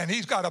you, and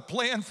he's got a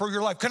plan for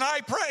your life. Can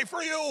I pray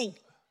for you?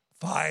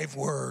 5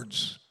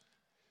 words.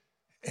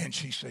 And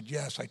she said,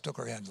 yes. I took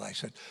her hand and I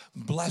said,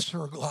 bless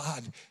her,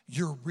 God.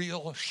 You're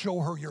real. Show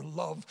her your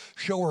love.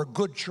 Show her a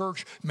good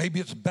church. Maybe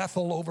it's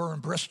Bethel over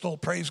in Bristol.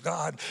 Praise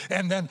God.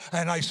 And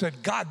I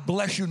said, God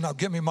bless you. Now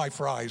give me my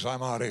fries.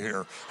 I'm out of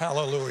here.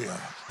 Hallelujah.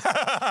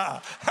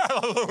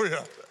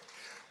 Hallelujah.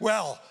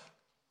 Well,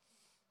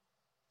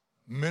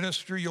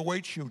 ministry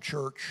awaits you,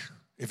 church.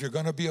 If you're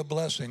going to be a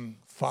blessing,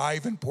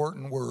 5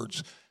 important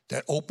words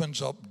that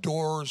opens up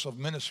doors of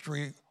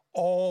ministry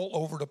all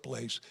over the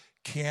place.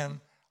 Can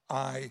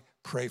I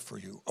pray for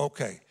you?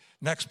 Okay,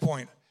 next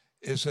point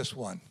is this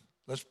one.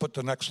 Let's put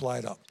the next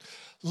slide up.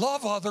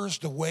 Love others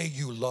the way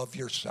you love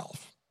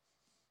yourself.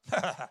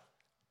 Well,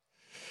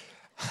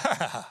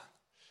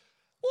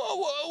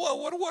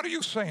 what are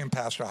you saying,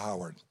 Pastor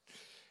Howard?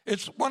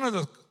 It's one of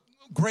the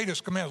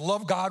greatest commands.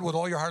 Love God with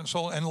all your heart and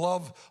soul, and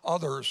love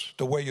others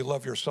the way you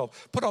love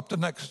yourself. Put up the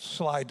next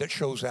slide that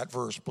shows that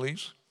verse,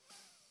 please.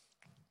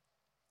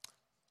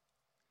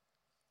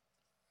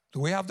 Do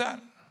we have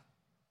that?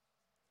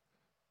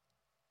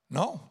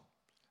 No.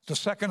 The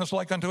second is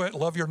like unto it,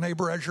 love your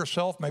neighbor as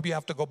yourself. Maybe you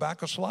have to go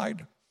back a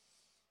slide.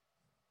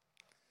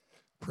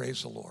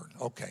 Praise the Lord.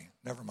 Okay,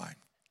 never mind.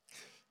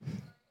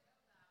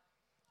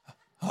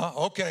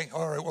 Okay,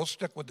 all right, we'll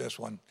stick with this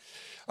one.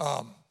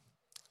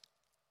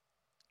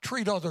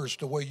 Treat others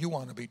the way you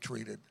want to be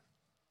treated.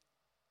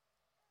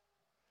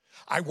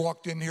 I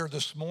walked in here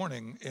this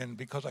morning, and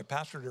because I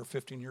pastored here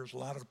 15 years, a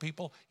lot of the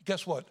people,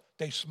 guess what?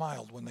 They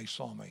smiled when they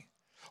saw me.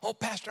 Oh,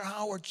 Pastor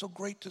Howard, so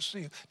great to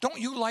see you. Don't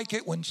you like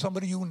it when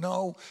somebody you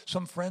know,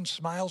 some friend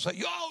smiles at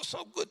you? Oh,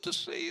 so good to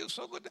see you,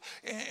 so good.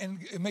 And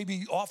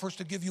maybe offers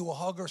to give you a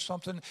hug or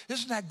something.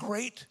 Isn't that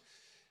great?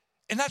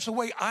 And that's the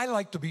way I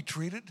like to be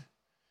treated.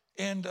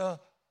 And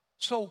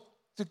so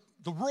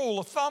the rule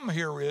of thumb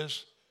here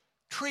is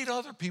treat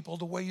other people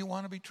the way you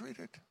want to be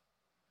treated.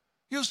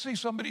 You see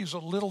somebody who's a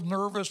little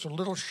nervous, a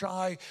little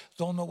shy,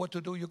 don't know what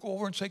to do, you go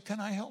over and say, can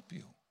I help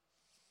you?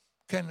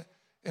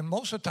 And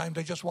most of the time,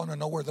 they just want to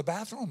know where the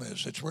bathroom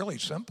is. It's really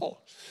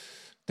simple.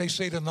 They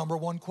say the number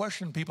one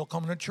question, people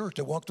coming to church,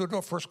 they walk through the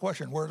door, first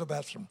question, where are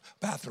the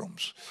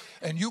bathrooms?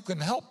 And you can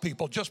help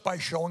people just by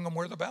showing them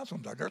where the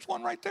bathrooms are. There's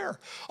one right there.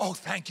 Oh,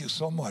 thank you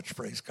so much,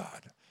 praise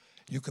God.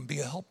 You can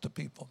be a help to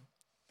people.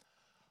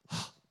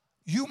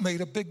 You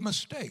made a big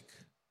mistake.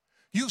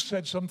 You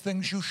said some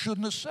things you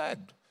shouldn't have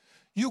said.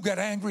 You got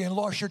angry and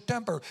lost your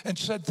temper and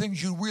said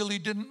things you really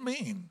didn't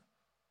mean.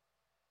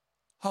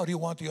 How do you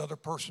want the other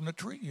person to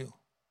treat you?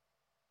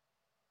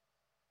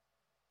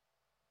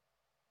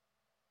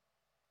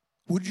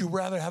 Would you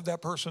rather have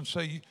that person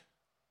say,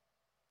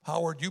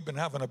 Howard, you've been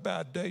having a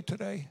bad day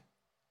today?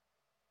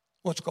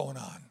 What's going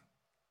on?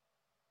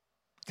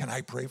 Can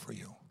I pray for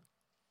you?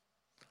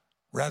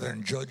 Rather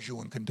than judge you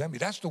and condemn you.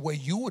 That's the way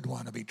you would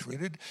want to be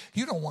treated.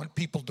 You don't want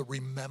people to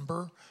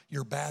remember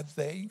your bad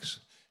things,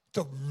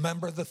 to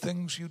remember the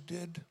things you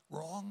did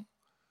wrong.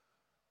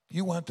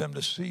 You want them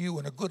to see you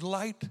in a good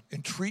light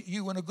and treat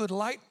you in a good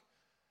light.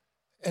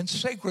 And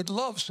sacred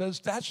love says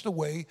that's the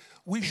way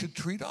we should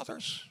treat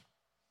others.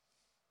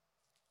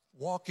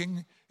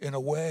 Walking in a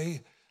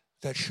way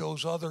that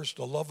shows others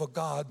the love of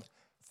God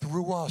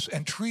through us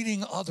and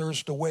treating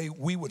others the way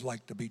we would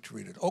like to be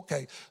treated.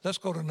 Okay, let's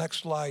go to the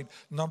next slide.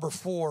 Number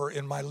 4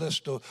 in my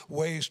list of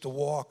ways to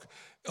walk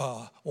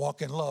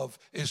in love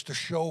is to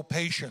show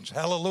patience.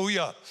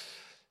 Hallelujah.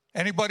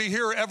 Anybody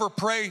here ever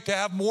pray to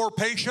have more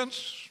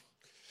patience?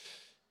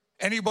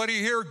 Anybody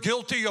here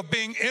guilty of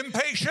being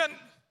impatient?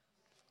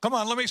 Come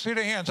on, let me see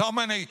the hands. How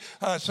many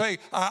say,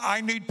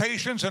 I need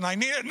patience and I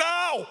need it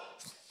now?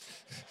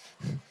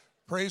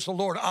 Praise the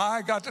Lord.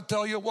 I got to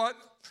tell you what,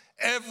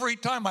 every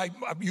time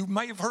you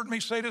may have heard me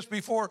say this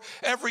before,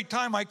 every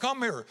time I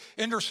come here,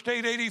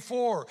 Interstate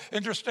 84,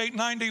 Interstate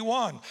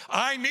 91,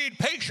 I need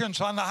patience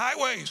on the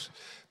highways.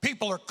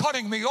 People are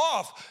cutting me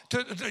off.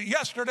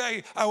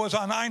 Yesterday, I was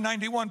on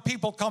I-91,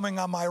 people coming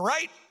on my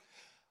right.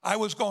 I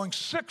was going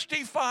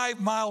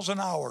 65 miles an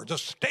hour, the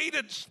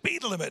stated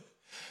speed limit.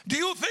 Do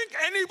you think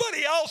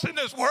anybody else in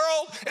this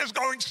world is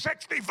going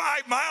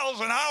 65 miles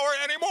an hour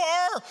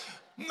anymore?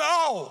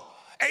 No.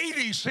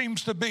 80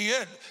 seems to be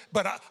it,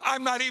 but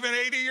I'm not even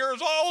 80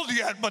 years old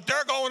yet, but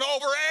they're going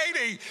over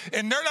 80,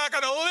 and they're not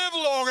going to live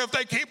long if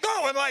they keep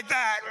going like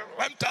that.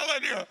 I'm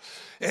telling you.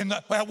 And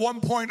at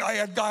one point, I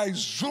had guys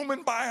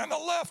zooming by on the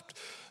left.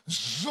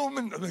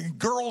 zooming,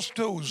 girls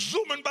too,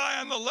 zooming by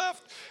on the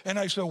left. And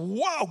I said,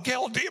 wow,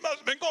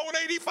 Galdima's been going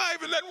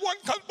 85, and then one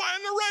comes by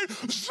on the right,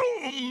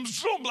 zoom,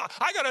 zoom.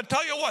 I got to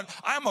tell you what,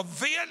 I'm a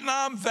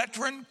Vietnam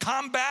veteran,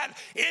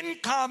 in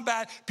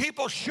combat,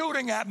 people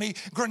shooting at me,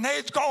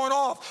 grenades going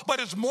off, but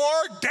it's more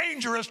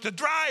dangerous to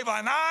drive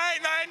on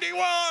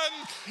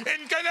I-91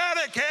 in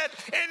Connecticut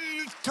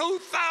in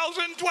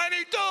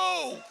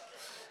 2022.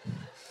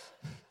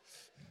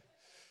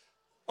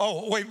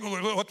 Oh, wait,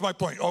 what's my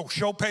point? Oh,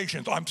 show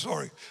patience. I'm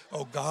sorry.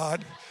 Oh,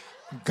 God,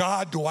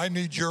 do I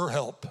need your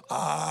help?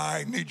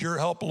 I need your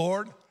help,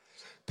 Lord.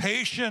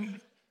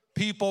 Patient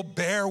people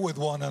bear with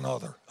one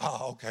another.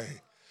 Oh, okay.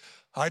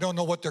 I don't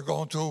know what they're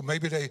going through.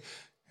 Maybe the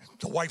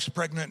wife's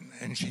pregnant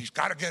and she's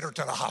got to get her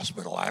to the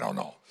hospital. I don't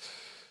know.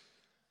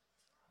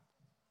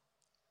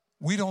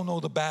 We don't know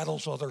the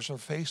battles others are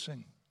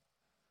facing.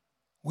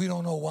 We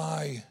don't know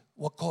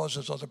what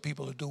causes other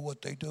people to do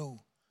what they do.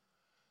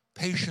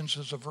 Patience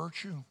is a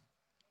virtue.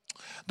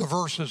 The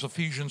verse is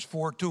Ephesians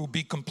 4:2.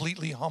 Be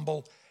completely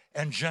humble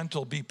and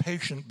gentle. Be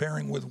patient,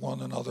 bearing with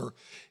one another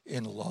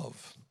in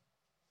love.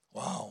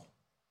 Wow.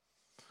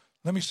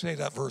 Let me say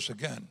that verse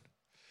again.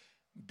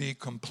 Be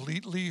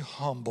completely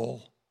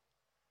humble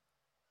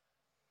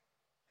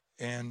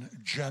and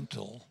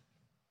gentle.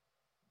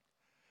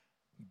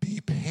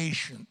 Be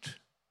patient,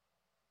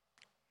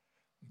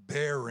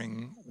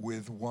 bearing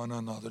with one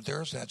another.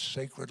 There's that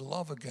sacred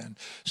love again.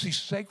 See,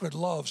 sacred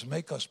loves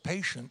make us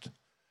patient.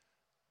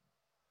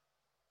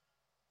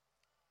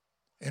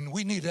 And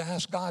we need to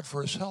ask God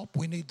for his help.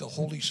 We need the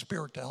Holy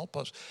Spirit to help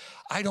us.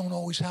 I don't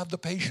always have the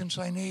patience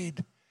I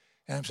need.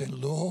 And I'm saying,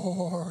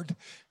 Lord,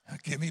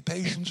 give me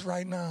patience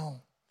right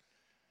now.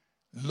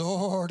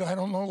 Lord, I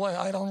don't know,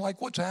 I don't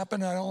like what's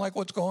happening. I don't like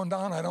what's going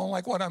down. I don't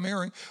like what I'm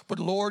hearing. But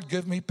Lord,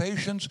 give me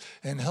patience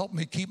and help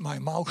me keep my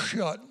mouth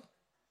shut.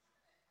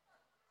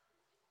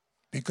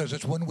 Because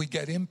it's when we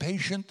get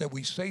impatient that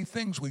we say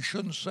things we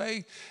shouldn't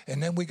say,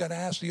 and then we got to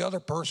ask the other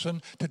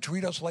person to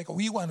treat us like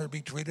we want to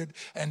be treated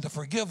and to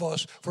forgive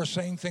us for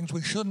saying things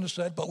we shouldn't have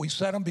said, but we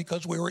said them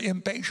because we were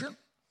impatient.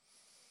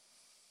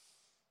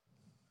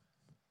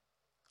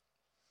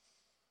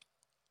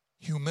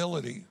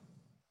 Humility,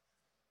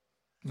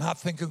 not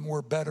thinking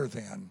we're better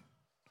than,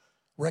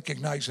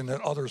 recognizing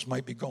that others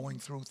might be going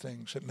through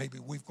things that maybe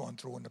we've gone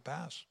through in the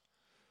past.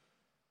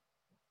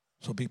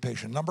 So be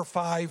patient. Number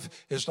 5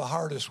 is the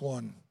hardest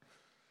one.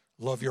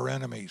 Love your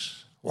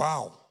enemies.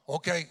 Wow.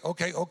 Okay.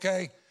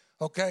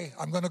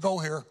 I'm going to go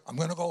here.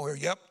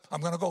 Yep,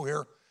 I'm going to go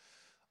here.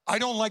 I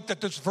don't like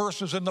that this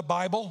verse is in the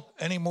Bible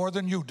any more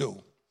than you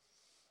do.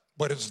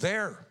 But it's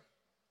there.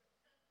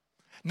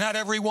 Not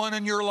everyone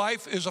in your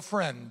life is a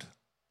friend.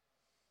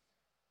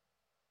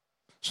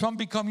 Some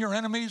become your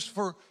enemies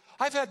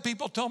I've had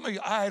people tell me,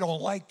 I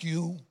don't like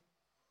you.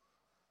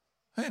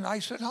 And I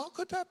said, how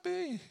could that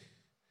be?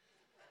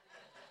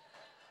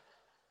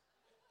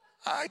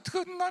 I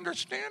couldn't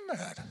understand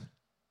that.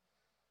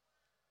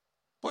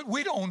 But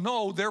we don't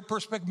know their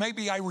perspective.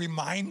 Maybe I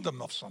remind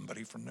them of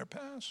somebody from their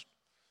past.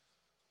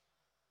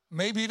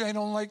 Maybe they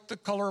don't like the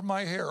color of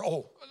my hair.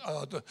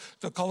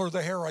 The color of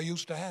the hair I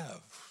used to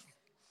have.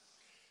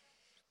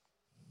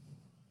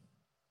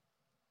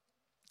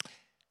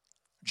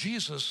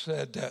 Jesus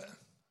said that.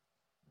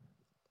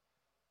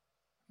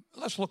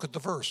 Let's look at the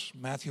verse,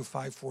 Matthew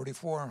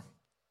 5:44.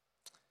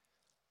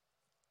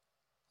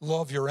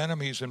 Love your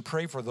enemies and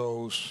pray for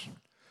those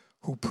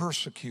who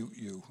persecute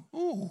you.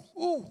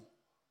 Ooh.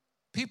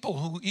 People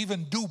who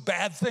even do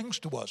bad things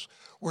to us.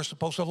 We're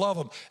supposed to love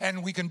them.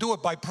 And we can do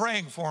it by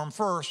praying for them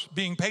first,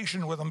 being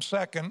patient with them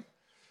second,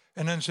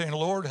 and then saying,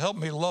 Lord, help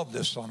me love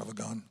this son of a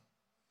gun.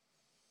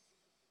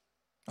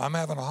 I'm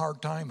having a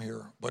hard time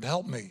here, but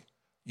help me.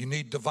 You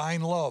need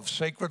divine love,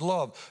 sacred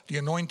love, the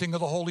anointing of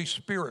the Holy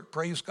Spirit.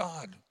 Praise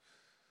God.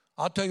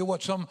 I'll tell you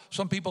what, some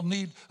people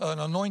need an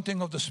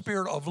anointing of the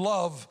Spirit of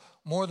love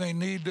more than they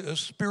need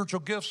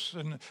spiritual gifts,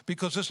 and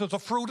because this is a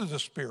fruit of the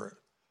Spirit.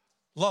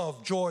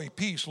 Love, joy,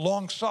 peace,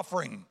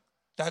 long-suffering.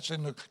 That's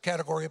in the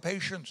category of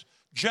patience.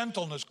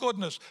 Gentleness,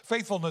 goodness,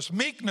 faithfulness,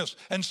 meekness,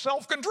 and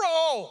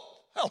self-control.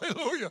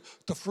 Hallelujah.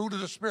 The fruit of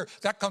the Spirit.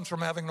 That comes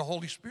from having the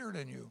Holy Spirit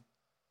in you.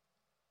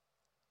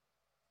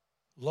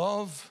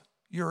 Love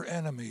your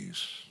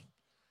enemies.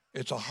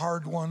 It's a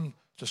hard one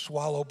to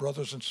swallow,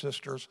 brothers and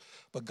sisters,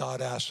 but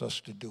God asks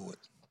us to do it.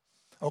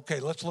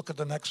 Okay, let's look at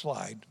the next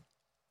slide,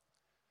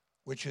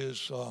 which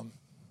is, I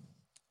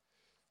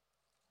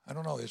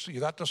don't know,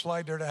 you got the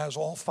slide there that has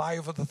all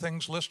 5 of the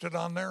things listed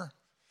on there?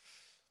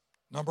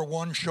 Number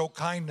 1, show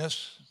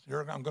kindness.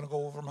 Here, I'm going to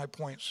go over my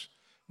points.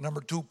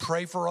 Number 2,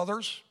 pray for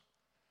others.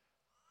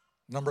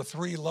 Number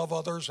 3, love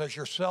others as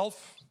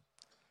yourself.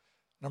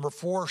 Number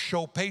 4,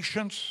 show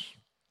patience.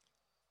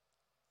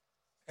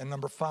 And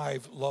number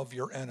 5, love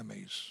your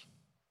enemies.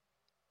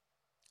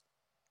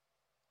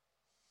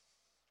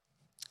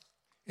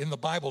 In the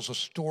Bible's a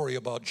story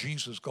about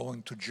Jesus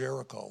going to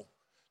Jericho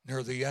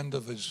near the end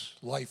of his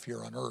life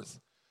here on earth.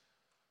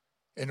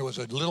 And there was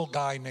a little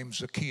guy named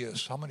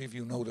Zacchaeus. How many of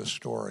you know this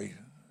story?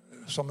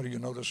 some of you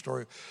know the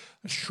story.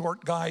 A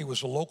short guy, he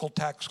was a local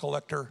tax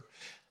collector.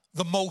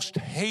 The most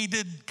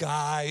hated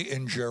guy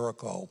in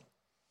Jericho,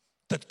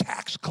 the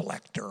tax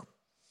collector.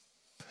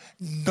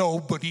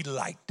 Nobody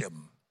liked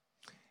him.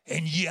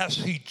 And yes,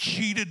 he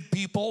cheated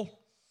people.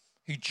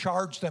 He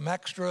charged them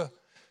extra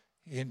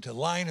to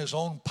line his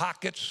own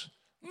pockets.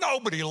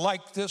 Nobody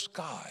liked this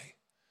guy.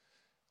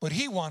 But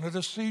he wanted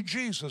to see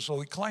Jesus, so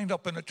he climbed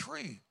up in a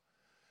tree.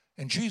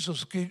 And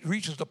Jesus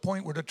reaches the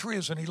point where the tree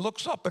is, and he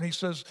looks up and he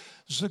says,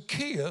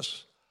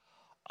 Zacchaeus,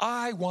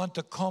 I want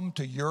to come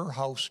to your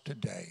house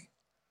today.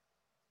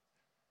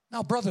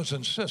 Now, brothers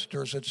and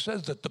sisters, it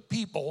says that the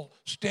people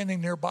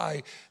standing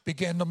nearby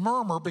began to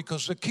murmur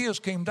because Zacchaeus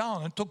came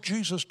down and took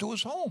Jesus to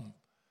his home.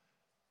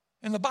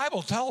 And the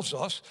Bible tells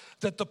us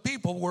that the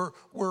people were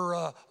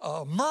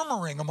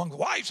murmuring among them.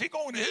 Why is he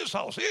going to his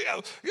house?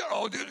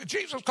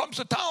 Jesus comes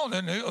to town,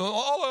 and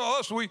all of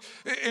us,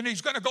 and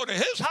he's going to go to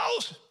his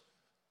house?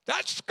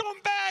 That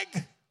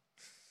scumbag.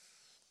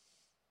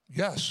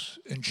 Yes,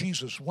 and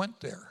Jesus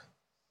went there.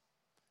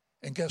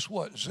 And guess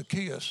what?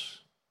 Zacchaeus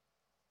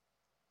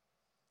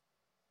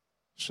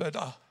said,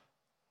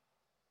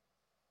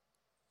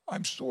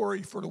 I'm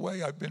sorry for the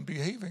way I've been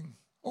behaving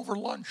over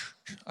lunch.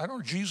 I don't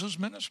know, Jesus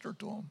ministered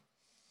to him.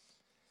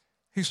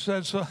 He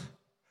says,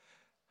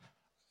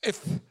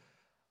 if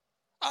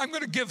I'm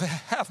going to give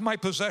half my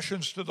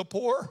possessions to the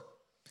poor,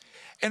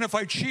 and if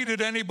I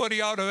cheated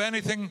anybody out of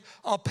anything,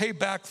 I'll pay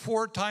back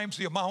 4 times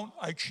the amount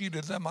I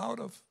cheated them out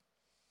of.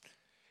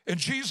 And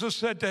Jesus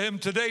said to him,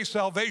 today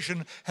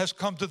salvation has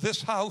come to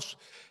this house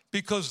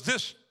because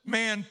this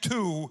man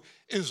too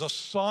is a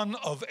son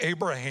of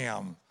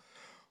Abraham.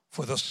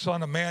 For the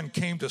Son of Man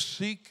came to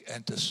seek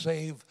and to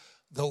save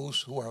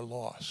those who are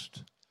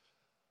lost.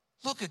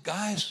 Look at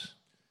guys.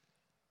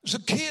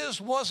 Zacchaeus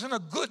wasn't a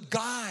good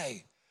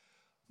guy,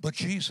 but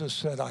Jesus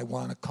said, I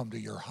want to come to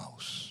your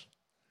house.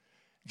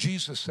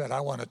 Jesus said,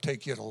 I want to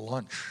take you to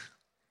lunch.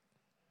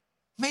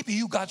 Maybe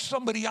you got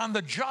somebody on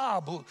the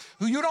job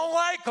who you don't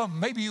like them.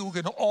 Maybe you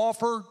can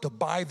offer to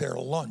buy their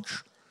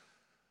lunch.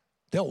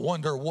 They'll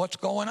wonder what's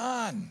going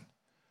on.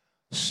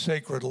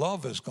 Sacred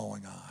love is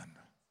going on.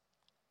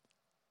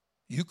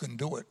 You can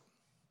do it.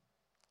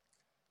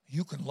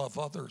 You can love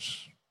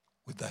others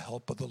with the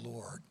help of the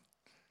Lord.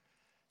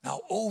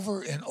 Now,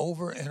 over and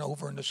over and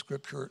over in the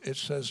scripture, it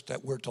says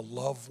that we're to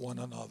love one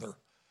another.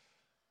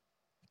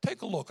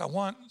 Take a look. I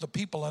want the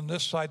people on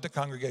this side of the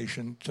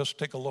congregation, just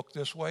take a look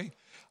this way.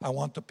 I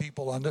want the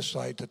people on this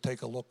side to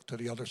take a look to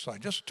the other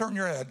side. Just turn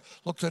your head,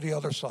 look to the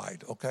other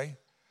side, okay?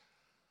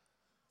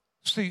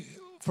 See,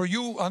 for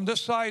you on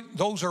this side,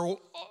 those are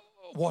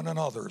one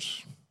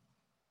another's.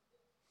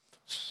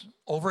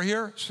 Over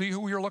here, see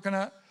who you're looking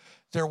at?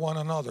 They're one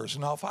another's.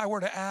 Now, if I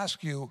were to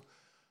ask you,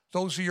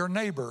 those are your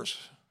neighbors.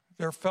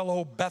 They're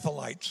fellow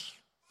Bethelites.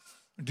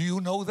 Do you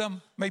know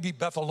them? Maybe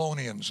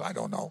Bethelonians, I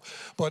don't know.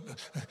 But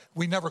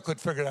we never could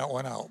figure that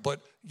one out.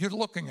 But you're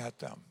looking at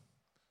them.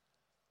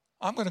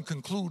 I'm going to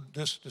conclude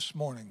this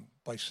morning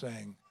by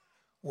saying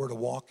we're to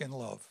walk in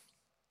love.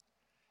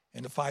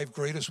 And the 5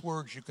 greatest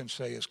words you can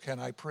say is, can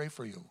I pray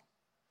for you?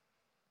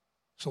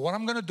 So what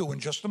I'm going to do in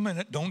just a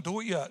minute, don't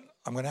do it yet,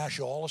 I'm going to ask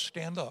you all to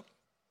stand up.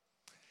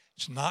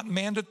 It's not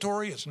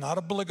mandatory, it's not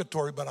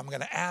obligatory, but I'm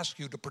going to ask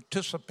you to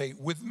participate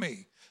with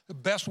me. The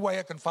best way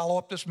I can follow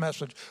up this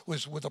message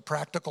was with a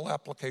practical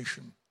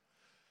application.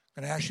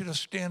 I'm going to ask you to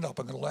stand up.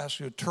 I'm going to ask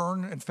you to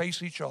turn and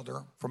face each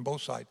other from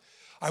both sides.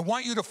 I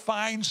want you to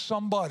find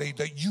somebody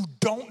that you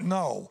don't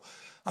know.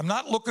 I'm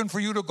not looking for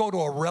you to go to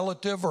a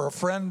relative or a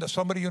friend or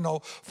somebody you know.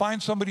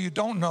 Find somebody you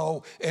don't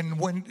know, and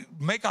when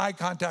make eye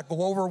contact,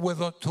 go over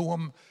to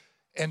them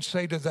and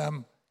say to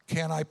them,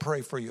 can I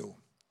pray for you?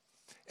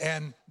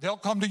 And they'll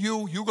come to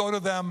you, you go to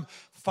them,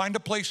 find a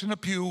place in the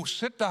pew,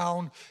 sit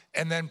down,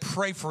 and then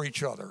pray for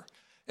each other.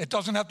 It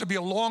doesn't have to be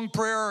a long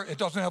prayer. It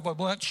doesn't have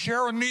to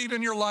share a need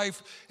in your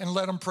life and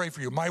let them pray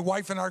for you. My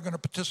wife and I are going to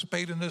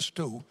participate in this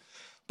too.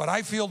 But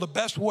I feel the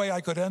best way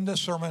I could end this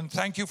sermon,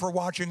 thank you for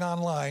watching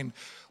online,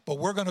 but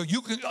we're going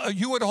to,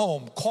 you at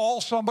home, call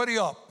somebody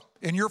up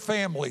in your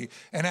family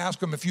and ask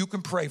them if you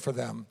can pray for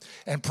them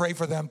and pray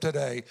for them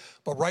today.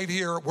 But right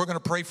here, we're going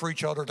to pray for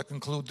each other to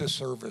conclude this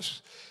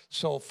service.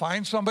 So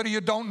find somebody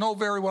you don't know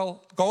very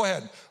well. Go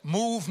ahead.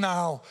 Move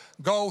now.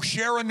 Go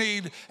share a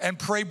need and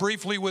pray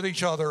briefly with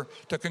each other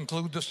to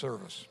conclude the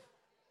service.